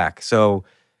money back. So,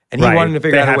 and he wanted to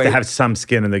figure out a way. They have to have some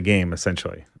skin in the game,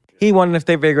 essentially. He wanted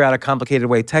to figure out a complicated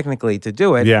way technically to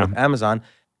do it with Amazon.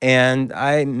 And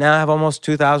I now have almost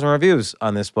 2,000 reviews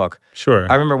on this book.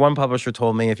 Sure. I remember one publisher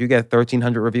told me if you get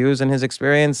 1,300 reviews in his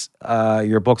experience,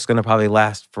 your book's going to probably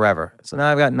last forever. So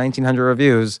now I've got 1,900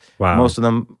 reviews, most of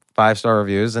them 5-star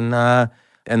reviews, and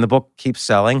the book keeps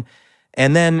selling.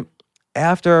 And then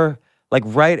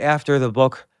right after the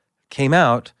book came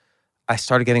out, I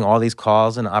started getting all these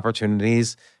calls and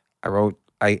opportunities. I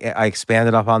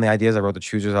expanded upon the ideas. I wrote the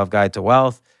Choose Yourself Guide to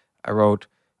Wealth. I wrote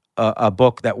a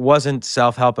book that wasn't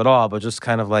self-help at all, but just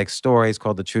kind of like stories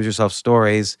called the Choose Yourself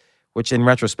Stories, which in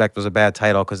retrospect was a bad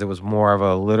title because it was more of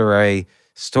a literary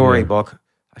story book.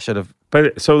 I should have.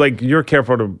 But so like you're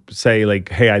careful to say like,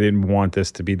 hey, I didn't want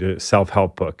this to be the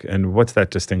self-help book. And what's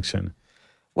that distinction?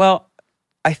 Well,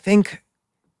 I think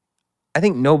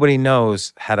nobody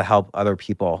knows how to help other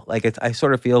people. Like I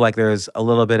sort of feel like there's a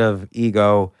little bit of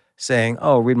ego saying,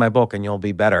 oh, read my book and you'll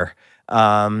be better.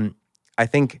 I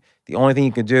think the only thing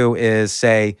you can do is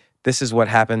say, this is what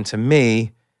happened to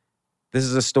me. This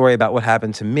is a story about what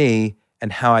happened to me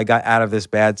and how I got out of this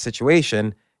bad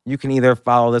situation. You can either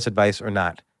follow this advice or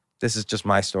not. This is just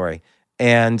my story.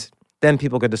 And then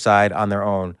people could decide on their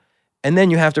own. And then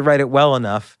you have to write it well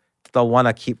enough that they'll want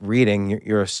to keep reading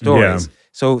your stories.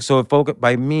 Yeah. So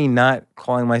by me not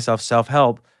calling myself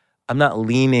self-help, I'm not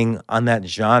leaning on that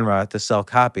genre to sell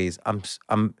copies.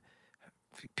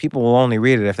 People will only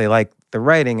read it if they like the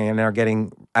writing and are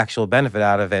getting actual benefit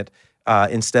out of it,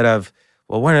 instead of,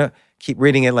 well, when keep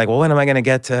reading it like, well, when am I going to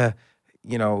get to,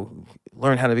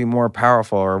 learn how to be more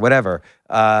powerful or whatever?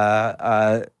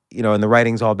 And the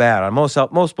writing's all bad. On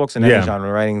most books in any genre,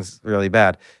 the writing's really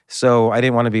bad. So I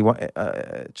didn't want to be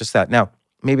just that. Now,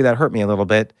 maybe that hurt me a little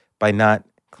bit by not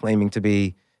claiming to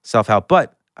be self-help,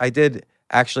 but I did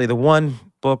actually the one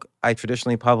book I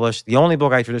traditionally published, the only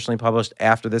book I traditionally published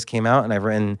after this came out, and I've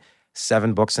written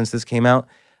 7 books since this came out.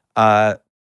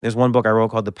 There's one book I wrote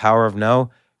called The Power of No,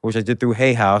 which I did through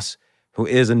Hay House, who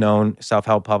is a known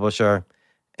self-help publisher.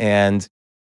 And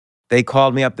they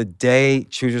called me up the day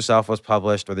Choose Yourself was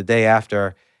published or the day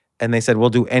after, and they said, we'll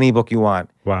do any book you want.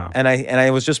 Wow. And I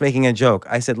was just making a joke.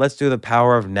 I said, let's do The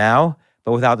Power of Now,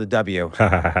 but without the W.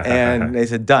 And they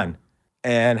said, done.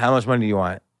 And how much money do you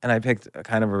want? And I picked a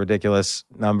kind of a ridiculous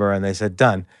number, and they said,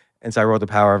 done. And so I wrote The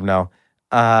Power of No.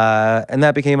 And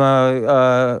that became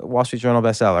a Wall Street Journal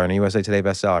bestseller and a USA Today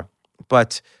bestseller.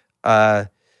 But, and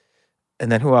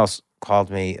then who else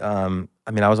called me? I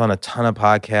was on a ton of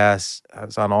podcasts. I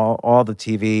was on all the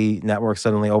TV networks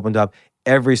suddenly opened up.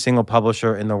 Every single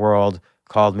publisher in the world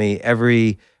called me.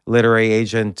 Every literary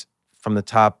agent from the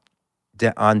top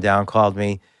on down called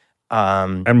me.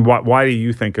 And why do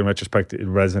you think, in retrospect, it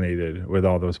resonated with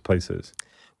all those places?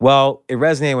 Well, it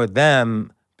resonated with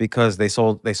them because they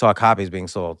saw copies being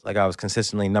sold. Like I was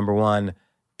consistently number one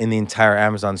in the entire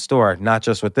Amazon store, not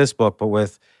just with this book, but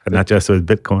with not just with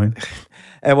Bitcoin.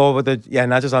 And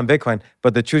not just on Bitcoin,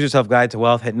 but the Choose Yourself Guide to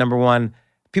Wealth hit number one.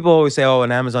 People always say, oh,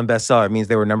 an Amazon bestseller, it means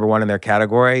they were number one in their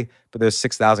category, but there's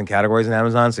 6,000 categories in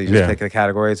Amazon, so you just pick the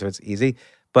category, so it's easy.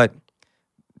 But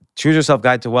Choose Yourself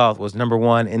Guide to Wealth was number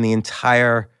one in the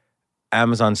entire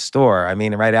Amazon store. I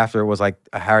mean, right after it was like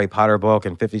a Harry Potter book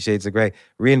and 50 Shades of Grey.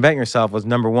 Reinvent Yourself was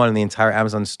 #1 in the entire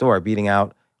Amazon store, beating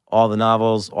out all the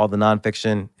novels, all the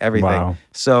nonfiction, everything. Wow.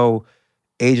 So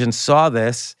agents saw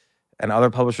this and other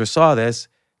publishers saw this.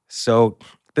 So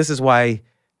this is why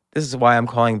I'm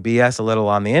calling BS a little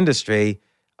on the industry.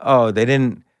 Oh, they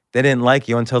didn't like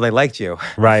you until they liked you.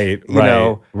 Right,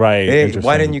 right. Hey,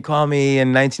 why didn't you call me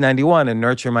in 1991 and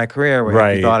nurture my career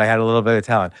when you thought I had a little bit of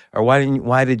talent? Or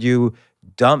why did you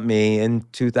dump me in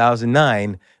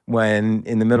 2009 when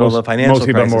in the middle of the financial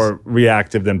crisis? Most people are more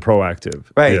reactive than proactive.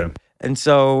 Right. Yeah. And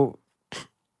so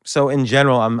in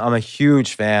general, I'm a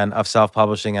huge fan of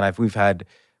self-publishing, and we've had,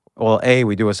 well, A,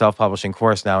 we do a self-publishing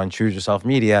course now in Choose Yourself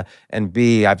Media, and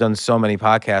B, I've done so many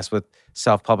podcasts with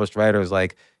self-published writers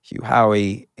like Hugh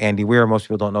Howey, Andy Weir. Most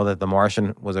people don't know that The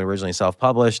Martian was originally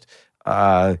self-published.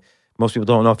 Most people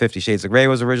don't know 50 Shades of Grey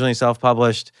was originally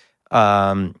self-published.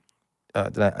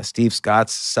 Steve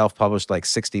Scott's self-published like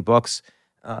 60 books.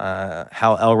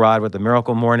 Hal Elrod with The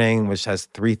Miracle Morning, which has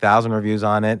 3,000 reviews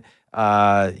on it.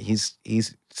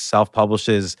 He's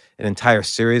self-publishes an entire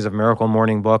series of Miracle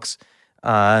Morning books.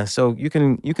 So you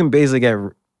can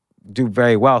basically do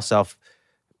very well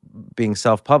being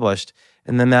self-published.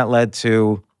 And then that led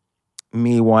to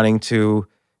me wanting to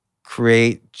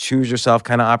create Choose Yourself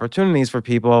kind of opportunities for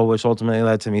people, which ultimately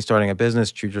led to me starting a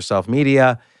business, Choose Yourself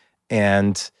Media.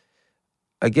 And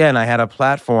again, I had a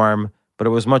platform, but it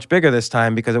was much bigger this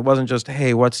time because it wasn't just,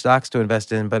 hey, what stocks to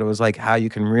invest in, but it was like how you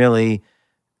can really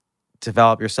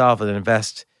develop yourself and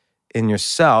invest in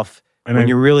yourself. And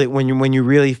when you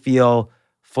really feel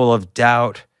full of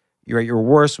doubt, you're at your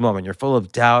worst moment, you're full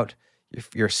of doubt,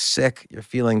 you're sick, you're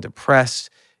feeling depressed,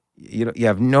 you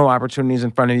have no opportunities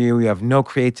in front of you, you have no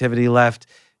creativity left,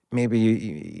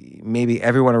 maybe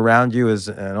everyone around you is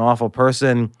an awful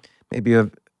person, maybe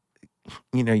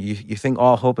you think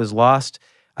all hope is lost.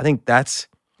 I think that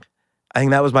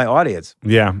was my audience.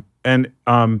 Yeah. And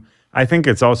I think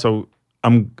it's also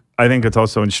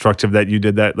instructive that you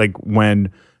did that, like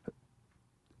when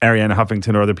Arianna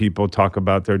Huffington or other people talk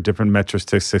about their different metrics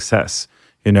to success,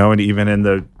 and even in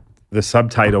the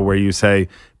subtitle where you say,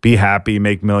 be happy,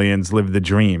 make millions, live the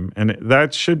dream. And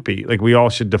that should be, like, we all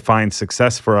should define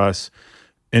success for us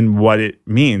in what it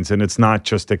means. And it's not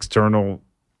just external.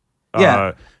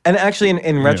 Yeah. And actually,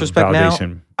 in retrospect now,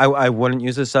 I wouldn't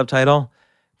use the subtitle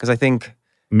because I think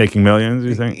making millions,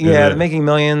 you think? Yeah, making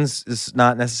millions is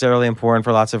not necessarily important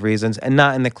for lots of reasons, and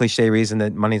not in the cliche reason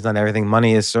that money's not everything.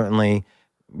 Money is certainly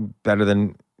better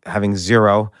than having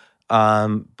zero,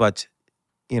 but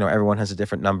everyone has a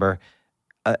different number.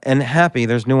 And happy,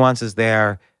 there's nuances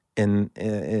there in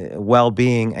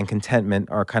well-being and contentment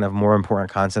are kind of more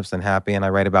important concepts than happy, and I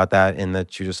write about that in the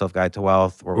Choose Yourself Guide to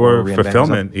Wealth. Or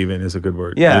fulfillment even is a good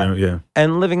word. Yeah. Yeah.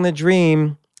 And living the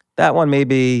dream, that one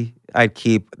maybe I'd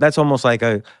keep. That's almost like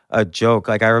a joke.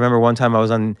 Like I remember one time I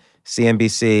was on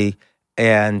CNBC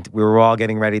and we were all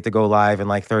getting ready to go live in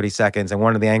like 30 seconds. And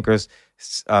one of the anchors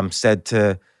said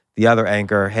to the other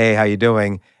anchor, hey, how you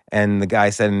doing? And the guy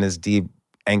said in his deep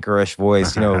anchorish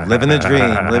voice, living the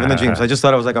dream, living the dream. So I just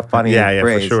thought it was like a funny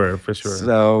phrase. For sure.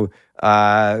 So,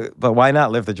 but why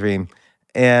not live the dream?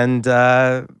 And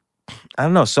I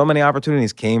don't know, so many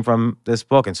opportunities came from this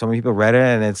book and so many people read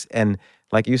it. And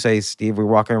like you say, Steve, we're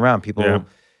walking around. People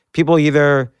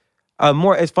either,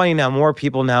 it's funny now, more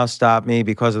people now stop me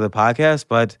because of the podcast,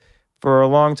 but for a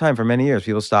long time, for many years,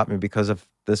 people stopped me because of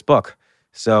this book.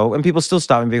 So, and people still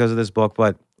stop me because of this book,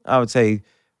 but I would say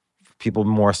people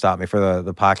more stop me for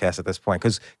the podcast at this point.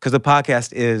 Because the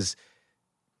podcast is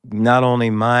not only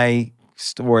my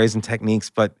stories and techniques,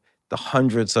 but the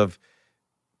hundreds of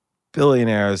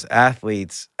billionaires,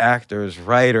 athletes, actors,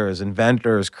 writers,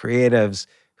 inventors, creatives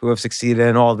who have succeeded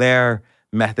in all their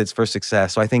methods for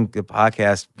success. So I think the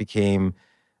podcast became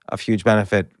a huge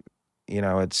benefit.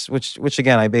 It's which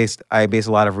again I base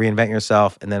a lot of Reinvent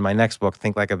Yourself, and then my next book,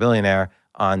 Think Like a Billionaire,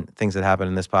 on things that happen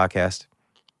in this podcast.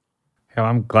 Yeah,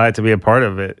 I'm glad to be a part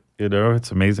of it.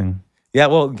 It's amazing. Yeah,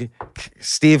 well,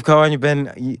 Steve Cohen,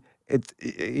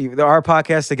 our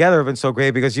podcasts together have been so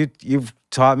great because you've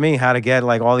taught me how to get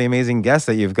like all the amazing guests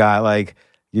that you've got. Like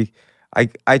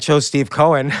I chose Steve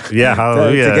Cohen. Yeah,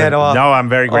 hallelujah. to get I'm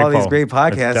very grateful. All these great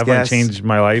podcast It's definitely guests. changed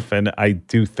my life, and I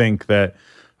do think that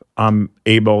I'm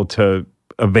able to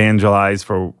evangelize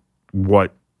for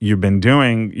what you've been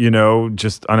doing,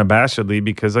 just unabashedly,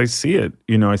 because I see it.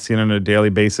 I see it on a daily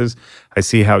basis. I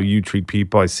see how you treat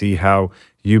people. I see how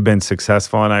you've been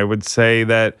successful. And I would say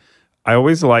that I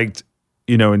always liked,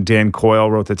 and Dan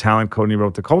Coyle wrote the Talent Code and he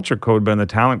wrote the Culture Code. But in the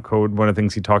Talent Code, one of the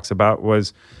things he talks about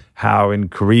was how in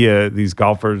Korea, this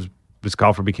golfer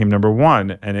became number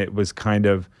one. And it was kind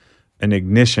of an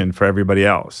ignition for everybody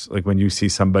else. Like when you see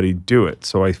somebody do it.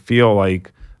 So I feel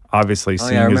like obviously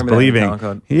seeing is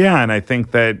believing. Yeah, and I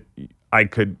think that I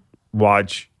could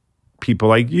watch people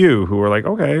like you who are like,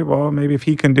 okay, well, maybe if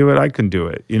he can do it, I can do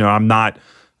it.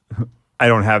 I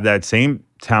don't have that same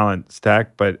talent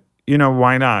stack, but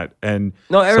why not? And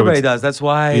no, everybody does. That's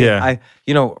why Yeah.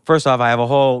 First off, I have a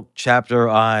whole chapter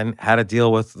on how to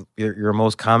deal with your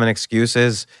most common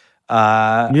excuses.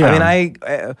 Most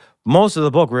of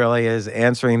the book really is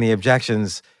answering the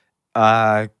objections,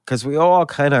 because we all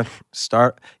kind of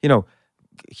start,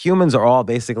 humans are all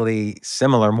basically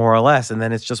similar, more or less. And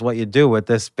then it's just what you do with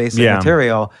this basic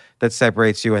material that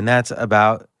separates you. And that's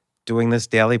about doing this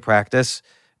daily practice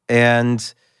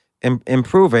and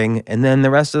improving. And then the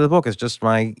rest of the book is just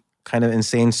my kind of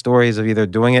insane stories of either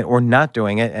doing it or not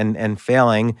doing it and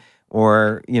failing,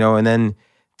 or, and then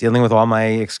dealing with all my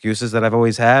excuses that I've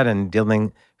always had and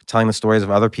telling the stories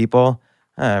of other people.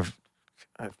 I have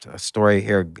a story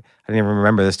here. I didn't even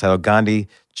remember this title. Gandhi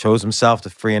chose himself to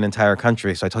free an entire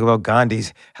country. So I talk about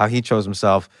Gandhi's, how he chose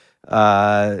himself.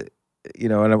 Our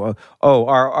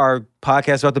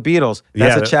podcast about the Beatles.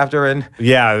 That's a chapter in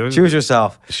Choose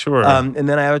Yourself. Sure. And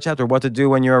then I have a chapter, what to do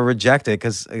when you're rejected,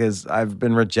 because I've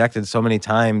been rejected so many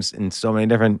times in so many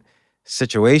different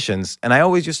situations. And I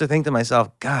always used to think to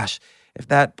myself, gosh, if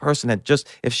that person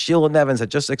if Sheila Nevins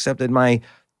had just accepted my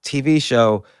TV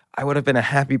show, I would have been a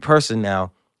happy person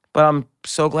now. But I'm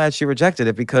so glad she rejected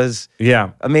it, because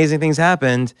amazing things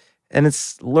happened. And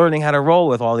it's learning how to roll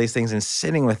with all these things and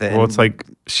sitting with it. Well, it's like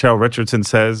Shel Richardson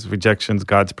says, rejection's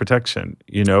God's protection,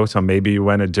 so maybe you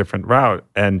went a different route.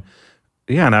 And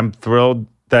and I'm thrilled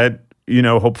that,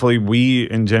 hopefully we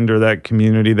engender that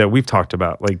community that we've talked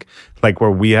about, like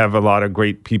where we have a lot of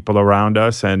great people around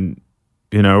us. And,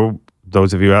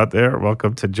 those of you out there,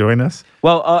 welcome to join us.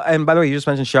 Well, and by the way, you just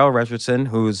mentioned Shel Richardson,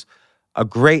 who's a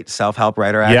great self-help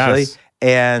writer, actually. Yes.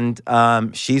 And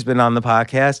she's been on the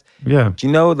podcast. Yeah. Do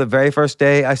you know the very first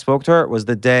day I spoke to her was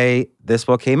the day this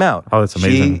book came out? Oh, that's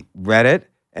amazing. She read it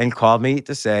and called me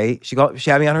to say, she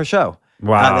had me on her show.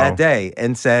 Wow. That day,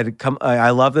 and said, "Come,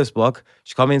 I love this book."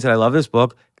 She called me and said, "I love this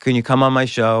book. Can you come on my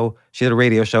show?" She did a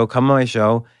radio show. Come on my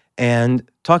show and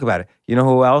talk about it. You know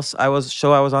who else I was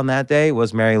on that day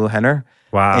was Mary Lou Henner.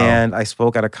 Wow. And I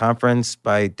spoke at a conference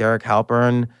by Derek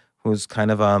Halpern, who's kind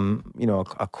of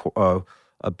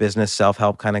a business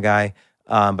self-help kind of guy.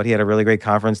 But he had a really great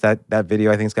conference. That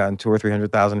video I think has gotten 200,000 or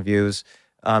 300,000 views.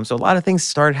 So a lot of things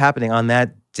started happening on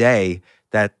that day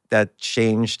that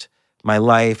changed my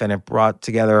life, and it brought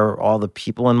together all the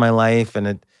people in my life. And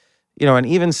it, and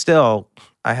even still,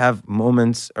 I have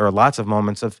moments, or lots of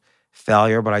moments of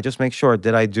failure, but I just make sure,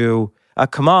 did I do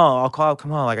Kamal? I'll call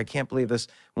Kamal, like, I can't believe this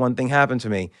one thing happened to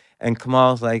me. And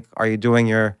Kamal's like, are you doing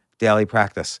your daily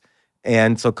practice?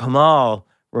 And so Kamal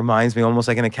reminds me, almost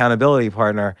like an accountability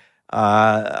partner.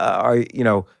 Are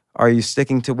you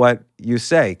sticking to what you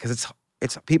say? Because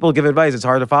it's people give advice, it's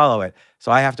hard to follow it.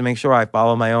 So I have to make sure I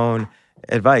follow my own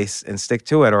advice and stick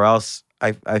to it, or else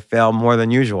I fail more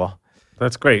than usual.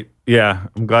 That's great. Yeah,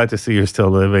 I'm glad to see you're still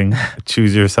living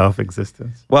Choose Yourself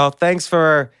existence. Well, thanks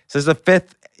this is the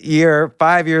 5th year,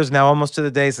 5 years now, almost to the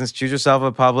day since Choose Yourself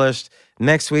was published.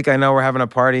 Next week, I know we're having a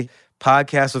party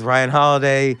podcast with Ryan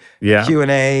Holiday,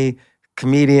 Q&A,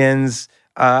 comedians.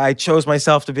 I chose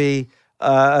myself to be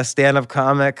a stand-up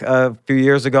comic a few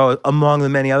years ago, among the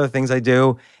many other things I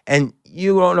do. And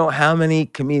you don't know how many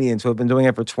comedians who have been doing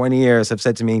it for 20 years have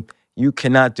said to me, you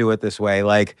cannot do it this way.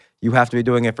 Like, you have to be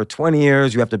doing it for 20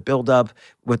 years. You have to build up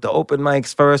with the open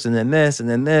mics first, and then this, and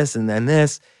then this, and then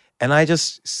this. And I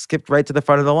just skipped right to the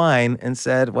front of the line and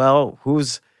said, well,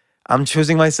 I'm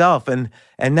choosing myself. And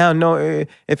now, no,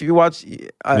 if you watch,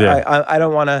 I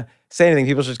don't want to say anything.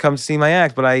 People should come see my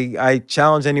act, but I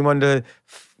challenge anyone to,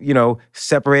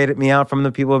 separate me out from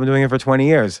the people who have been doing it for 20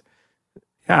 years.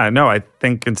 Yeah, no, I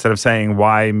think instead of saying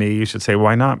why me, you should say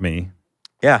why not me.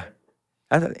 Yeah.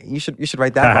 You should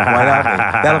write that book. Why not me?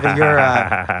 That'll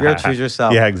be your Choose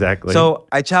Yourself. Yeah, exactly. So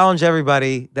I challenge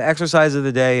everybody. The exercise of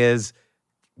the day is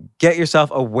get yourself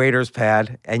a waiter's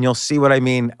pad, and you'll see what I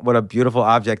mean, what a beautiful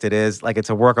object it is. Like, it's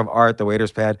a work of art, the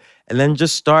waiter's pad. And then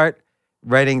just start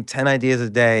writing 10 ideas a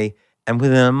day. And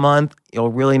within a month,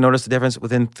 you'll really notice the difference.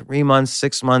 Within 3 months,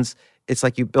 6 months, it's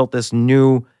like you built this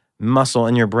new muscle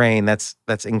in your brain.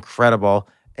 That's incredible.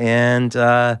 And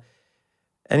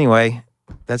anyway,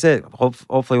 that's it.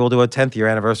 Hopefully we'll do a 10th year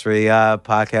anniversary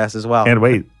podcast as well. Can't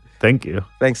wait. Thank you.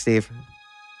 Thanks, Steve.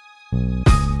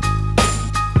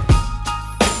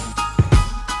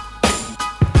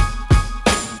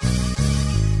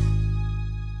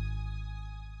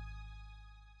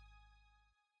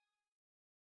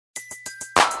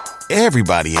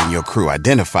 Everybody in your crew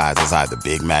identifies as either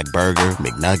Big Mac Burger,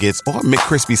 McNuggets, or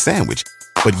McCrispy Sandwich.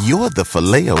 But you're the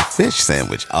Filet-O-Fish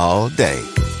Sandwich all day.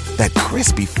 That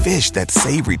crispy fish, that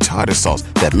savory tartar sauce,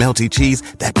 that melty cheese,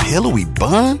 that pillowy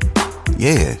bun.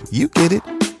 Yeah, you get it.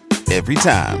 Every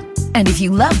time. And if you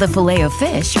love the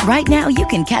Filet-O-Fish, right now you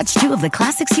can catch two of the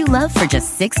classics you love for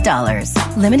just $6.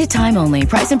 Limited time only.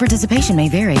 Price and participation may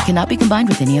vary. Cannot be combined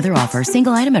with any other offer.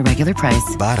 Single item at regular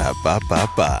price.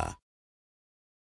 Ba-da-ba-ba-ba.